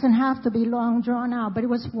altar, it doesn't have to be long drawn out, but it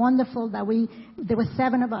was wonderful that there were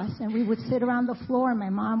 7 of us, and we would sit around the floor. My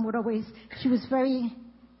mom would always, she was very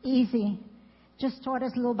easy, just taught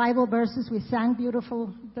us little Bible verses. We sang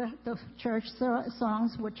beautiful, the church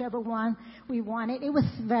songs, whichever one we wanted. It was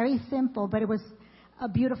very simple, but it was a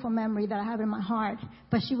beautiful memory that I have in my heart.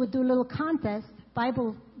 But she would do little contests,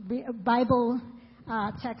 Bible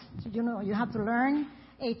text, you have to learn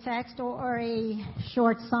a text or a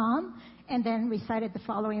short psalm, and then recite it the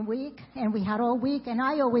following week. And we had all week, and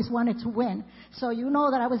I always wanted to win. So you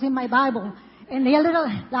know that I was in my Bible. And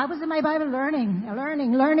I was in my Bible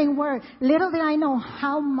learning word. Little did I know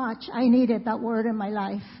how much I needed that word in my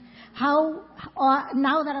life. Now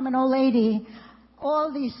that I'm an old lady,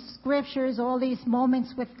 all these scriptures, all these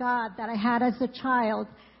moments with God that I had as a child,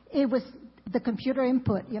 it was the computer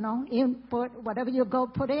input, input, whatever you go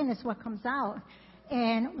put in is what comes out.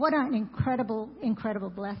 And what an incredible, incredible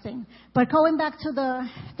blessing. But going back to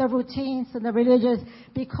the routines and the religious,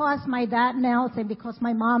 because my dad knelt and because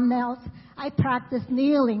my mom knelt, I practiced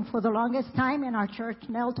kneeling for the longest time, and our church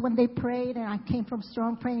knelt when they prayed, and I came from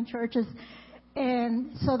strong praying churches.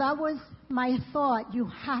 And so that was my thought, you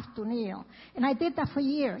have to kneel. And I did that for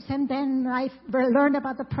years. And then I learned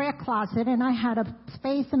about the prayer closet, and I had a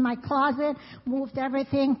space in my closet, moved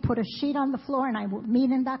everything, put a sheet on the floor, and I would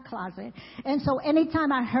meet in that closet. And so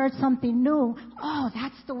anytime I heard something new,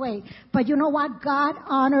 that's the way. But you know what? God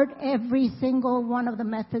honored every single one of the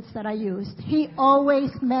methods that I used. He always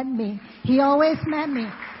met me. He always met me.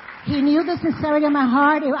 He knew the sincerity of my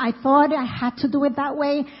heart. I thought I had to do it that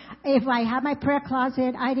way. If I had my prayer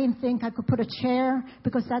closet, I didn't think I could put a chair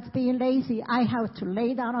because that's being lazy. I had to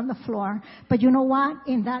lay down on the floor. But you know what?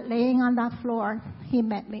 In that laying on that floor, He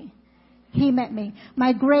met me. He met me.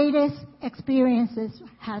 My greatest experiences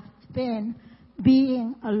have been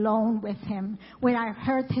being alone with Him, when I've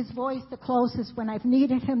heard His voice the closest, when I've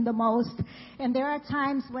needed Him the most. And there are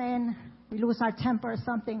times when we lose our temper or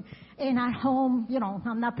something. And at home,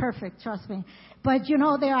 I'm not perfect, trust me. But,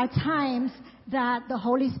 there are times that the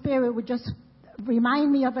Holy Spirit would just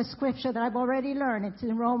remind me of a scripture that I've already learned. It's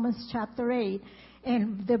in Romans chapter 8.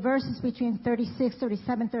 And the verses between 36,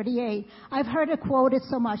 37, 38. I've heard it quoted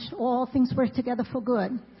so much, all things work together for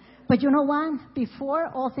good. But you know what? Before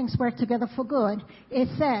all things work together for good, it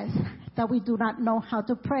says that we do not know how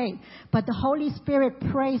to pray. But the Holy Spirit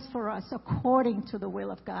prays for us according to the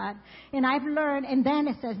will of God. And I've learned, and then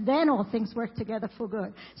it says, then all things work together for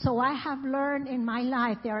good. So I have learned in my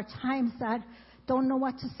life, there are times that don't know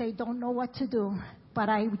what to say, don't know what to do. But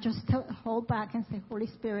I just hold back and say, Holy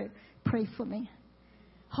Spirit, pray for me.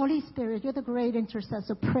 Holy Spirit, you're the great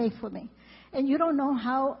intercessor, pray for me. And you don't know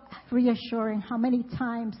how reassuring, how many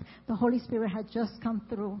times the Holy Spirit had just come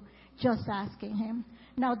through, just asking Him.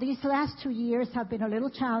 Now, these last 2 years have been a little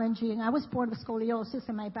challenging. I was born with scoliosis,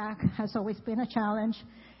 and my back has always been a challenge.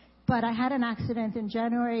 But I had an accident in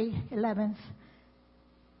January 11th,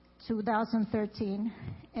 2013,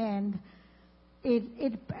 and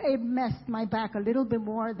it messed my back a little bit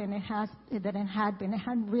more than it had been. It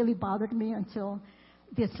hadn't really bothered me until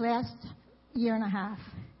this last year and a half.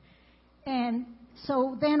 And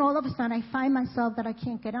so then all of a sudden I find myself that I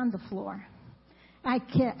can't get on the floor. I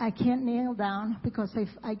can't kneel down because if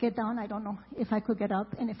I get down, I don't know if I could get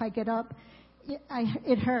up. And if I get up,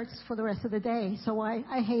 it hurts for the rest of the day. So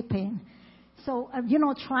I hate pain. So,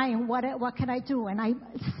 trying, what can I do? And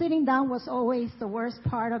sitting down was always the worst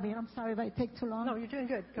part of it. I'm sorry if I take too long. No, you're doing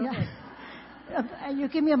good. Go ahead. And you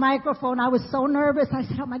give me a microphone. I was so nervous. I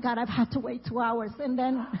said, oh, my God, I've had to wait 2 hours. And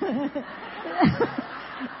then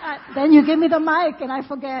then you give me the mic, and I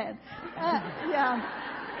forget.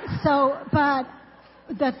 So, but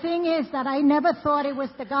the thing is that I never thought it was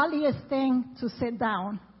the godliest thing to sit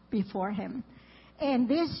down before Him. And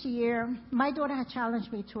this year, my daughter had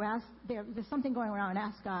challenged me to ask, there's something going around,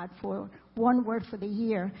 ask God for one word for the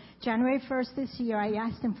year. January 1st this year, I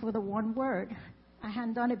asked Him for the one word. I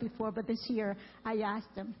hadn't done it before, but this year I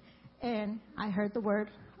asked Him. And I heard the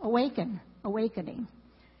word awakening.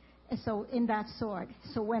 And so in that sort.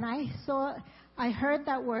 So when I heard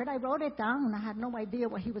that word, I wrote it down, and I had no idea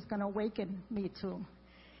what He was going to awaken me to.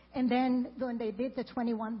 And then when they did the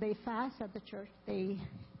 21-day fast at the church, the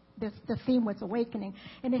theme was awakening.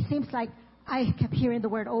 And it seems like I kept hearing the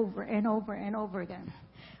word over and over and over again.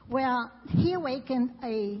 Well, He awakened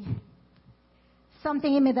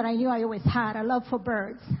something in me that I knew I always had, a love for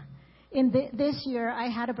birds. This year, I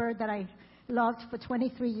had a bird that I loved for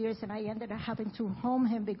 23 years, and I ended up having to home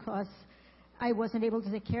him because I wasn't able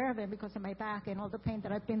to take care of him because of my back and all the pain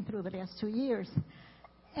that I've been through the last 2 years.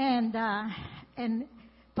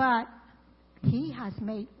 But He has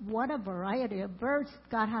made what a variety of birds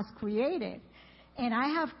God has created. And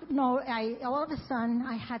all of a sudden,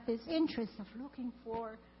 I had this interest of looking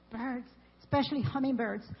for birds, especially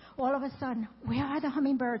hummingbirds. All of a sudden, where are the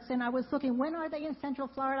hummingbirds? And I was looking, when are they in Central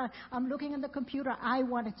Florida? I'm looking on the computer. I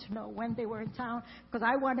wanted to know when they were in town because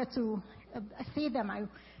I wanted to see them.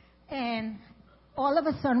 And all of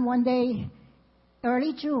a sudden, one day,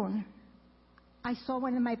 early June, I saw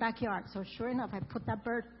one in my backyard. So sure enough, I put that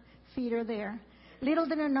bird feeder there. Little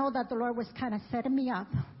did I know that the Lord was kind of setting me up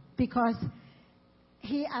because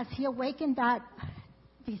as He awakened that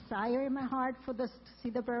desire in my heart to see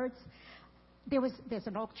the birds, there's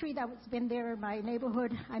an oak tree that's been there in my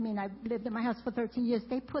neighborhood. I mean, I've lived in my house for 13 years.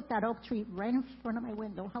 They put that oak tree right in front of my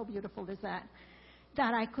window. How beautiful is that?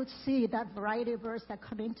 That I could see that variety of birds that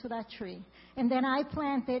come into that tree. And then I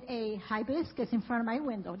planted a hibiscus in front of my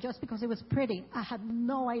window just because it was pretty. I had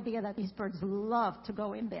no idea that these birds love to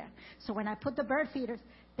go in there. So when I put the bird feeders,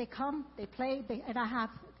 they come, they play, and I have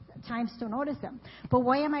times to notice them. But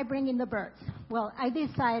why am I bringing the birds? Well, I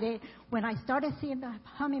decided when I started seeing the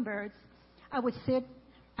hummingbirds, I would sit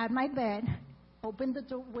at my bed, open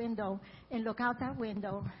the window, and look out that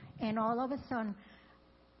window, and all of a sudden,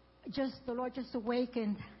 the Lord just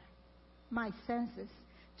awakened my senses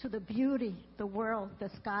to the beauty, the world, the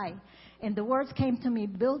sky. And the words came to me,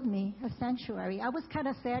 build me a sanctuary. I was kind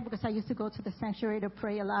of sad because I used to go to the sanctuary to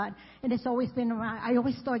pray a lot. And it's always been around. I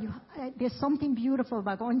always thought there's something beautiful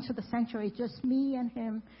about going to the sanctuary, just me and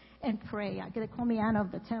Him, and pray. They call me Anna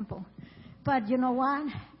of the temple. But you know what?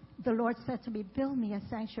 The Lord said to me, build me a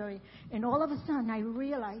sanctuary. And all of a sudden, I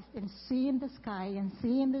realized in seeing the sky and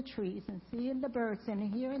seeing the trees and seeing the birds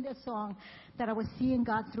and hearing their song that I was seeing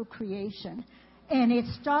God through creation. And it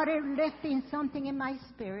started lifting something in my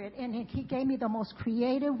spirit. And He gave me the most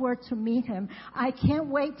creative word to meet Him. I can't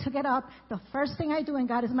wait to get up. The first thing I do, and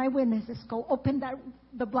God is my witness, is go open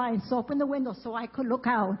the blinds, open the window so I could look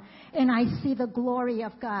out. And I see the glory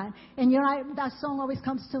of God. And that song always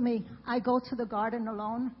comes to me. I go to the garden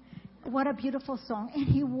alone. What a beautiful song. And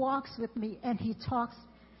He walks with me and He talks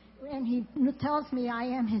and He tells me I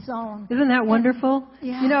am His own. Isn't that wonderful?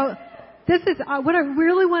 Yeah. This is what I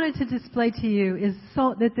really wanted to display to you is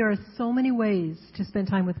that there are so many ways to spend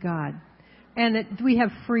time with God. And that we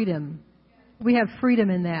have freedom. We have freedom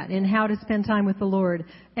in that, in how to spend time with the Lord.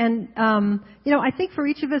 And, I think for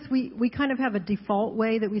each of us, we kind of have a default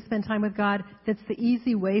way that we spend time with God that's the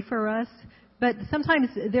easy way for us. But sometimes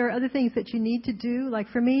there are other things that you need to do. Like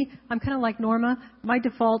for me, I'm kind of like Norma. My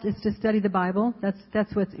default is to study the Bible.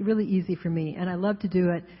 That's what's really easy for me, and I love to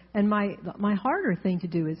do it. And my harder thing to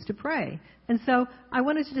do is to pray. And so I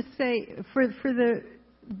wanted to just say, for the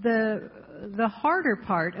harder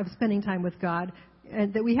part of spending time with God,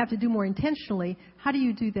 and that we have to do more intentionally. How do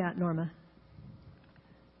you do that, Norma?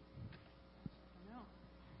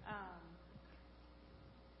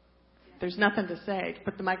 There's nothing to say.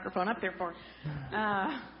 Put the microphone up there for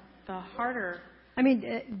the harder. I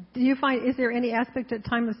mean, do you find, is there any aspect of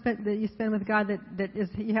time that you spend with God that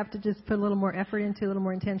is you have to just put a little more effort into, a little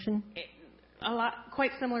more intention? A lot,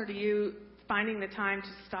 quite similar to you, finding the time to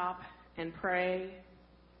stop and pray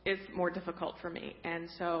is more difficult for me. And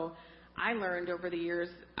so I learned over the years,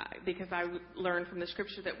 because I learned from the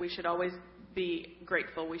Scripture that we should always be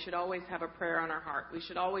grateful. We should always have a prayer on our heart. We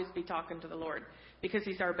should always be talking to the Lord because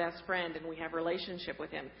He's our best friend and we have a relationship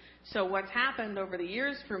with Him. So what's happened over the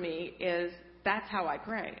years for me is that's how I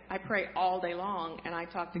pray. I pray all day long and I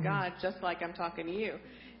talk to God just like I'm talking to you.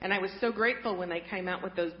 And I was so grateful when they came out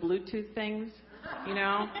with those Bluetooth things,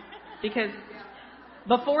 because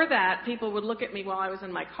before that, people would look at me while I was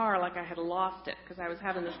in my car like I had lost it because I was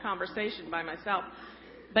having this conversation by myself.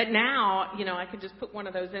 But now, I could just put one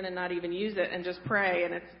of those in and not even use it and just pray,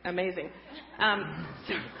 and it's amazing.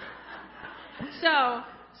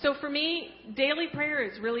 So for me, daily prayer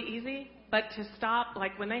is really easy, but to stop,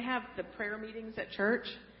 like when they have the prayer meetings at church,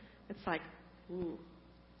 it's like, ooh,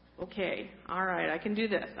 okay, all right, I can do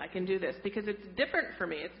this, because it's different for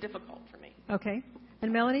me. It's difficult for me. Okay.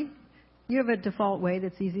 And Melanie, you have a default way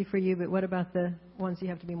that's easy for you, but what about the ones you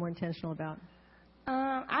have to be more intentional about?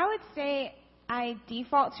 I would say I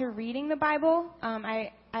default to reading the Bible.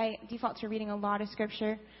 I default to reading a lot of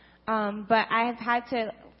Scripture. But I have had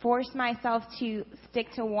to force myself to stick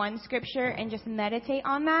to one Scripture and just meditate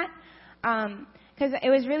on that. Because it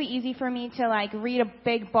was really easy for me to read a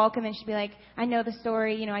big book and then just be like, I know the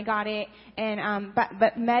story, I got it. And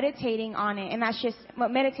but meditating on it, and that's just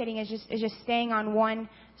what meditating is just staying on one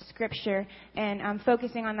Scripture and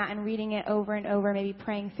focusing on that and reading it over and over, maybe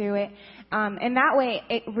praying through it. And that way,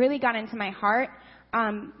 it really got into my heart.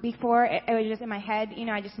 Before, it was just in my head,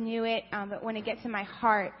 I just knew it. But when it gets in my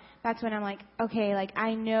heart, that's when I'm like, okay, like,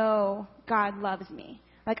 I know God loves me.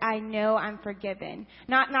 Like, I know I'm forgiven.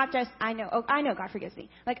 Not just, I know God forgives me.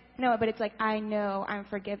 Like, no, but it's like, I know I'm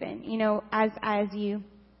forgiven. As you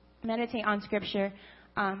meditate on Scripture.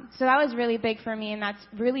 So that was really big for me, and that's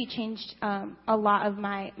really changed a lot of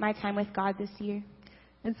my time with God this year.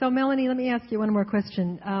 And so, Melanie, let me ask you one more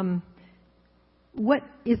question. What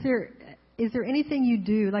is there anything you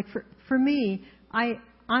do? Like for me, I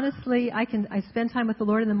spend time with the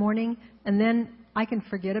Lord in the morning, and then I can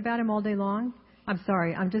forget about Him all day long. I'm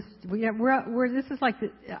sorry. This is like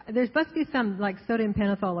there must be some like sodium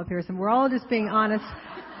pentothal up here, so we're all just being honest.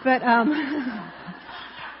 But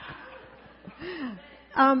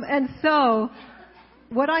and so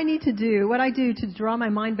what I do to draw my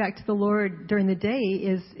mind back to the Lord during the day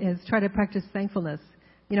is try to practice thankfulness.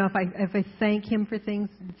 If I thank Him for things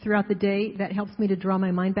throughout the day, that helps me to draw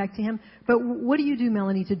my mind back to Him. But what do you do,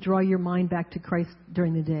 Melanie, to draw your mind back to Christ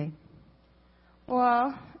during the day?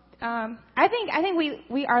 Well, I think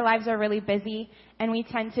our lives are really busy, and we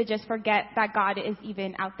tend to just forget that God is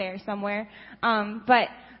even out there somewhere. But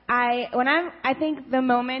I think the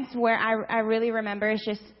moments where I really remember is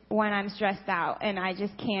just when I'm stressed out and I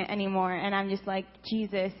just can't anymore, and I'm just like,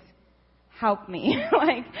 Jesus, help me.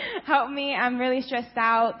 Like, help me. I'm really stressed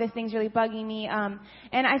out. This thing's really bugging me.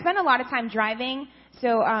 And I spend a lot of time driving,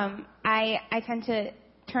 so I tend to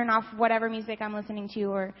turn off whatever music I'm listening to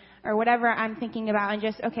or whatever I'm thinking about, and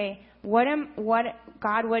just, okay,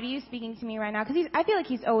 God, what are you speaking to me right now? Because I feel like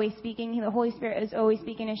He's always speaking. The Holy Spirit is always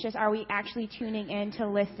speaking. It's just, are we actually tuning in to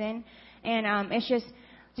listen? And it's just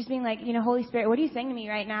being like, Holy Spirit, what are you saying to me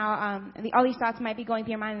right now? All these thoughts might be going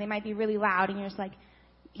through your mind, and they might be really loud, and you're just like,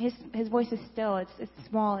 His voice is still. It's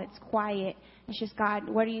small. It's quiet. It's just, God,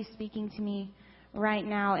 what are you speaking to me right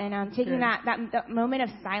now? And taking that moment of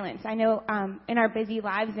silence. I know in our busy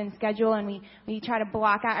lives and schedule, and we try to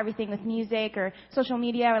block out everything with music or social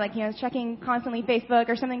media, or checking constantly Facebook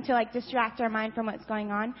or something to like distract our mind from what's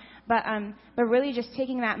going on. But really just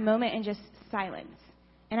taking that moment and just silence.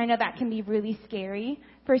 And I know that can be really scary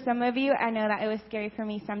for some of you. I know that it was scary for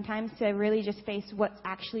me sometimes to really just face what's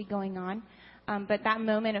actually going on. But that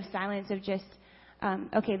moment of silence of just,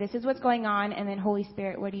 okay, this is what's going on, and then Holy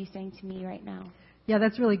Spirit, what are you saying to me right now? Yeah,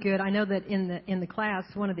 that's really good. I know that in the class,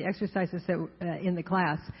 one of the exercises in the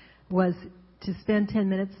class was to spend 10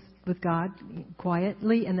 minutes with God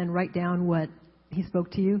quietly, and then write down what He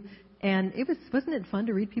spoke to you. And wasn't it fun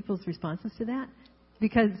to read people's responses to that?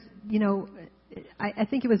 Because I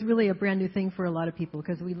think it was really a brand new thing for a lot of people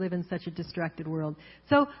because we live in such a distracted world.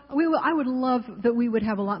 So I would love that we would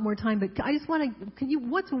have a lot more time, but I just want to,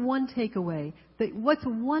 what's one takeaway? What's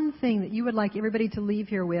one thing that you would like everybody to leave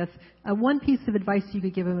here with? One piece of advice you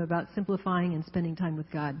could give them about simplifying and spending time with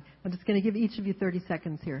God. I'm just going to give each of you 30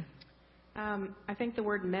 seconds here. I think the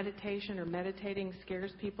word meditation or meditating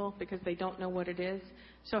scares people because they don't know what it is.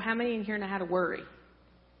 So how many in here know how to worry?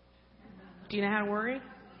 Do you know how to worry?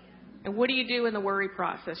 And what do you do in the worry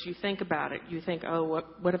process? You think about it. You think, oh,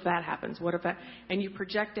 what if that happens? What if that? And you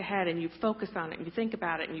project ahead and you focus on it and you think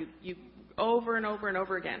about it and you over and over and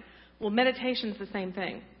over again. Well, meditation's the same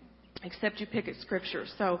thing, except you pick a scripture.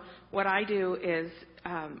 So what I do is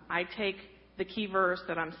I take the key verse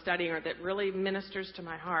that I'm studying or that really ministers to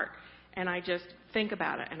my heart, and I just think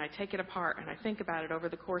about it, and I take it apart, and I think about it over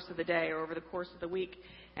the course of the day or over the course of the week,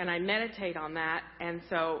 and I meditate on that. And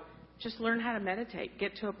so just learn how to meditate.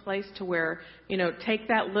 Get to a place to where, take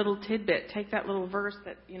that little tidbit, take that little verse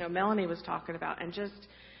that, Melanie was talking about, and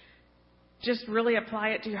just really apply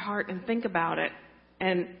it to your heart and think about it.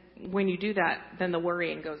 And when you do that, then the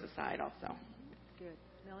worrying goes aside also. Good.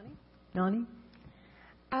 Melanie?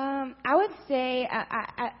 I would say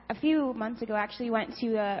a few months ago, actually went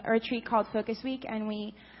to a retreat called Focus Week, and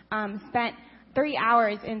we spent 3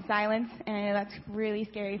 hours in silence, and I know that's really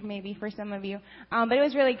scary maybe for some of you, but it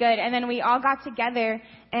was really good. And then we all got together,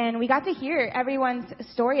 and we got to hear everyone's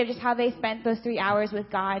story of just how they spent those 3 hours with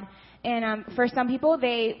God. And for some people,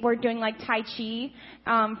 they were doing like Tai Chi.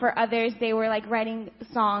 For others, they were like writing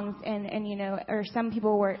songs, and or some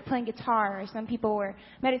people were playing guitar, or some people were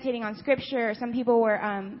meditating on scripture, or some people were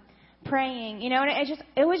praying. And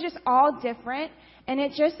it was just all different. And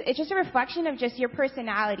it's just a reflection of just your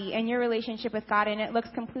personality and your relationship with God, and it looks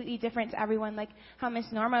completely different to everyone, like how Miss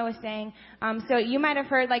Norma was saying. So you might have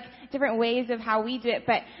heard like different ways of how we do it,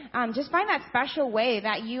 but just find that special way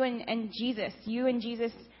that you and Jesus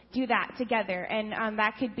do that together, and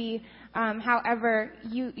that could be however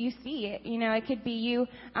you see it. It could be you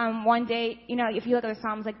one day. If you look at the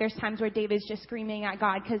Psalms, like there's times where David's just screaming at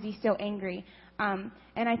God because he's so angry.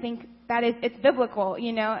 And I think that it's biblical,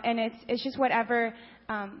 you know, and it's just whatever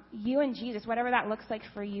you and Jesus, whatever that looks like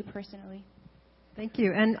for you personally. Thank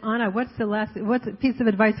you. And Anna, what piece of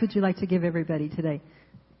advice would you like to give everybody today?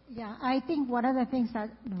 Yeah, I think one of the things that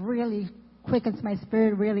really quickens my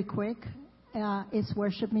spirit really quick is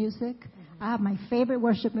worship music. I have my favorite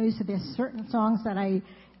worship music. There's certain songs that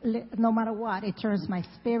no matter what, it turns my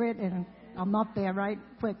spirit, and I'm not there right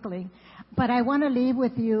quickly. But I want to leave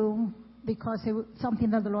with you, because it was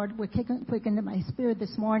something that the Lord would quicken in my spirit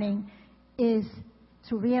this morning, is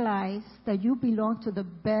to realize that you belong to the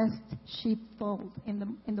best sheepfold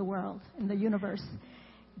in the world, in the universe.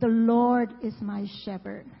 The Lord is my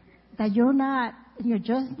shepherd. That you're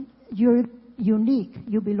unique.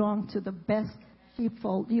 You belong to the best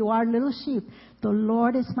sheepfold. You are little sheep. The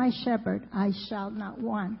Lord is my shepherd. I shall not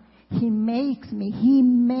want. He makes me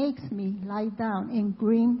lie down in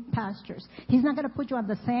green pastures. He's not going to put you on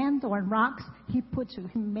the sand or on rocks. He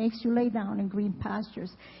makes you lay down in green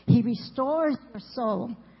pastures. He restores your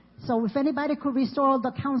soul. So if anybody could restore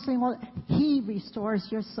the counseling, He restores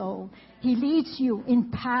your soul. He leads you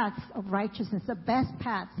in paths of righteousness, the best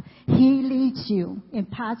paths. He leads you in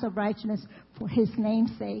paths of righteousness for His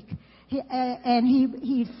name's sake. He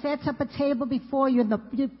sets up a table before you in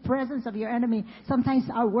the presence of your enemy. Sometimes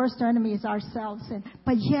our worst enemy is ourselves.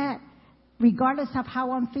 But yet, regardless of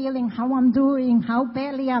how I'm feeling, how I'm doing, how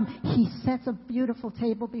badly I am, He sets a beautiful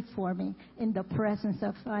table before me in the presence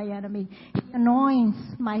of my enemy. He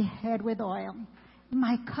anoints my head with oil.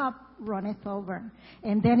 My cup runneth over.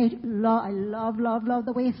 And then I love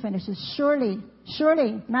the way it finishes. Surely,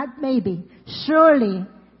 not maybe, surely,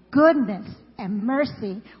 goodness and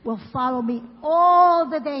mercy will follow me all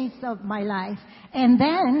the days of my life. And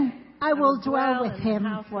then I will dwell with Him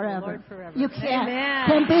forever. You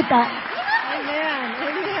can't beat that.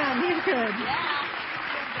 Amen. He's good.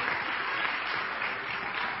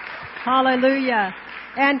 Hallelujah.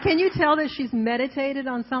 And can you tell that she's meditated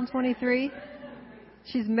on Psalm 23?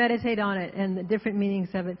 She's meditated on it and the different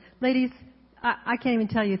meanings of it. Ladies, I can't even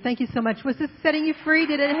tell you. Thank you so much. Was this setting you free?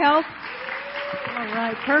 Did it help? All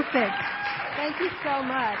right. Perfect. Thank you so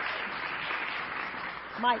much.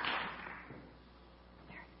 Mike.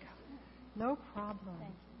 There you go. No problem.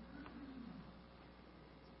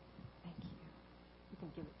 Thank you. You can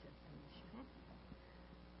give it to us.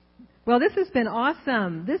 Well, this has been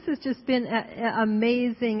awesome. This has just been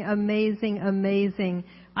amazing.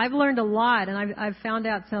 I've learned a lot, and I've found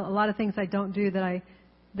out a lot of things I don't do that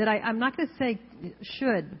I'm not going to say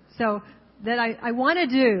should. So that I want to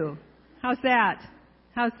do. How's that?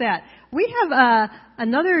 We have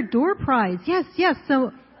another door prize. Yes.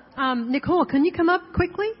 So, Nicole, can you come up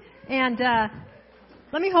quickly? And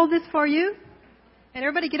let me hold this for you. And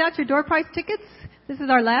everybody get out your door prize tickets. This is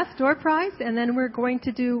our last door prize. And then we're going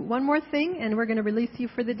to do one more thing, and we're going to release you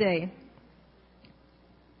for the day.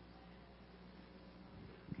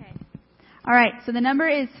 Okay. All right. So the number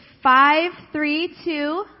is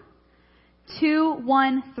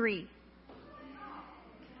 532213.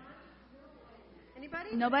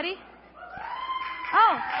 Anybody? Nobody?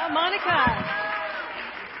 Oh, Monica.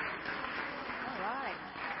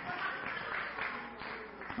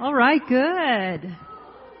 All right, good.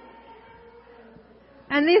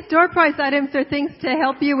 And these door prize items are things to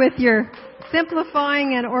help you with your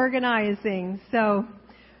simplifying and organizing. So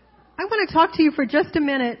I want to talk to you for just a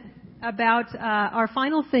minute about our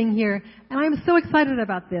final thing here. And I'm so excited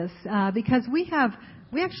about this because we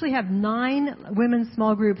actually have 9 women's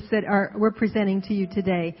small groups that we're presenting to you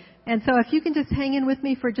today. And so if you can just hang in with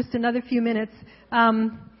me for just another few minutes,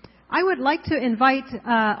 I would like to invite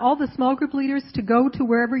all the small group leaders to go to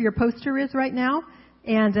wherever your poster is right now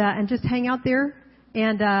and just hang out there.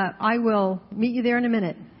 And I will meet you there in a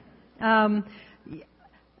minute. For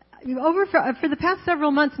the past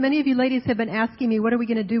several months, many of you ladies have been asking me, what are we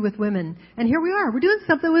going to do with women? And here we are. We're doing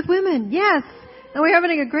something with women. Yes. And we're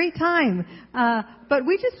having a great time. But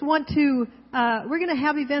we just want to, we're going to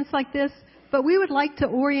have events like this, but we would like to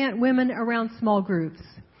orient women around small groups.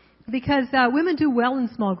 Because women do well in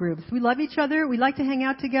small groups. We love each other. We like to hang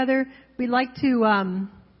out together. We like to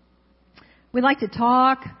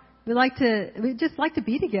talk. We just like to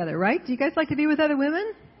be together, right? Do you guys like to be with other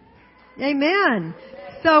women? Amen.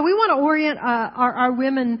 So we want to orient our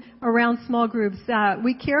women around small groups.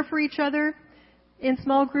 We care for each other in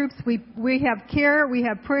small groups. We have care, we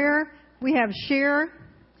have prayer, we have share.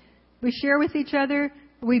 We share with each other.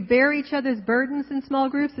 We bear each other's burdens in small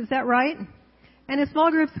groups. Is that right? And in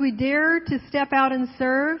small groups, we dare to step out and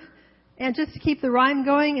serve. And just to keep the rhyme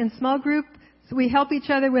going, in small groups, we help each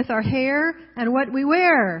other with our hair and what we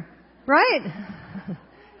wear. Right?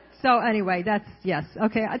 So anyway, that's, yes.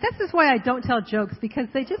 Okay. This is why I don't tell jokes, because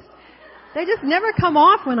they just never come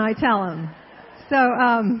off when I tell them. So,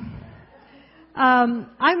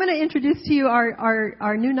 I'm going to introduce to you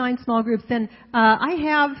our new 9 small groups. And, I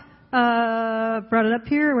have, brought it up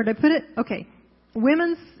here. Where did I put it? Okay.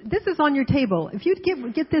 This is on your table. If you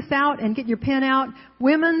get this out and get your pen out,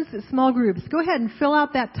 women's small groups. Go ahead and fill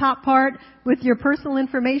out that top part with your personal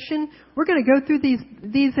information. We're going to go through these.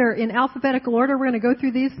 These are in alphabetical order. We're going to go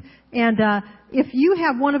through these. And if you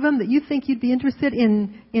have one of them that you think you'd be interested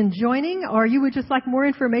in joining, or you would just like more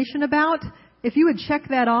information about, if you would check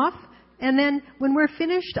that off. And then when we're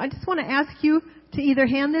finished, I just want to ask you to either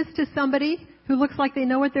hand this to somebody who looks like they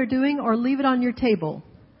know what they're doing, or leave it on your table.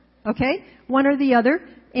 Okay? One or the other.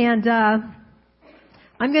 And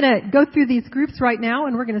I'm going to go through these groups right now,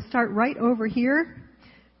 and we're going to start right over here.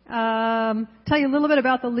 Tell you a little bit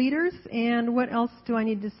about the leaders, and what else do I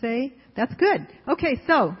need to say? That's good. Okay,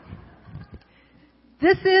 so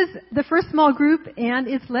this is the first small group, and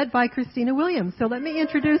it's led by Christina Williams. So let me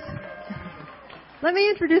introduce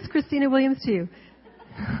Christina Williams to you.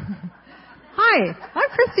 Hi, I'm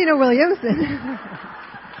Christina Williams.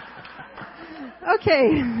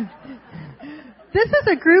 Okay. This is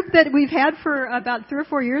a group that we've had for about 3 or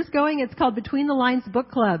 4 years going. It's called Between the Lines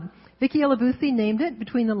Book Club. Vicki Elabusi named it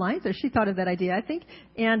Between the Lines, or she thought of that idea, I think.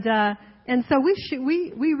 And so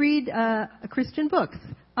we read Christian books,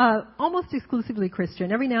 almost exclusively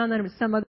Christian. Every now and then some other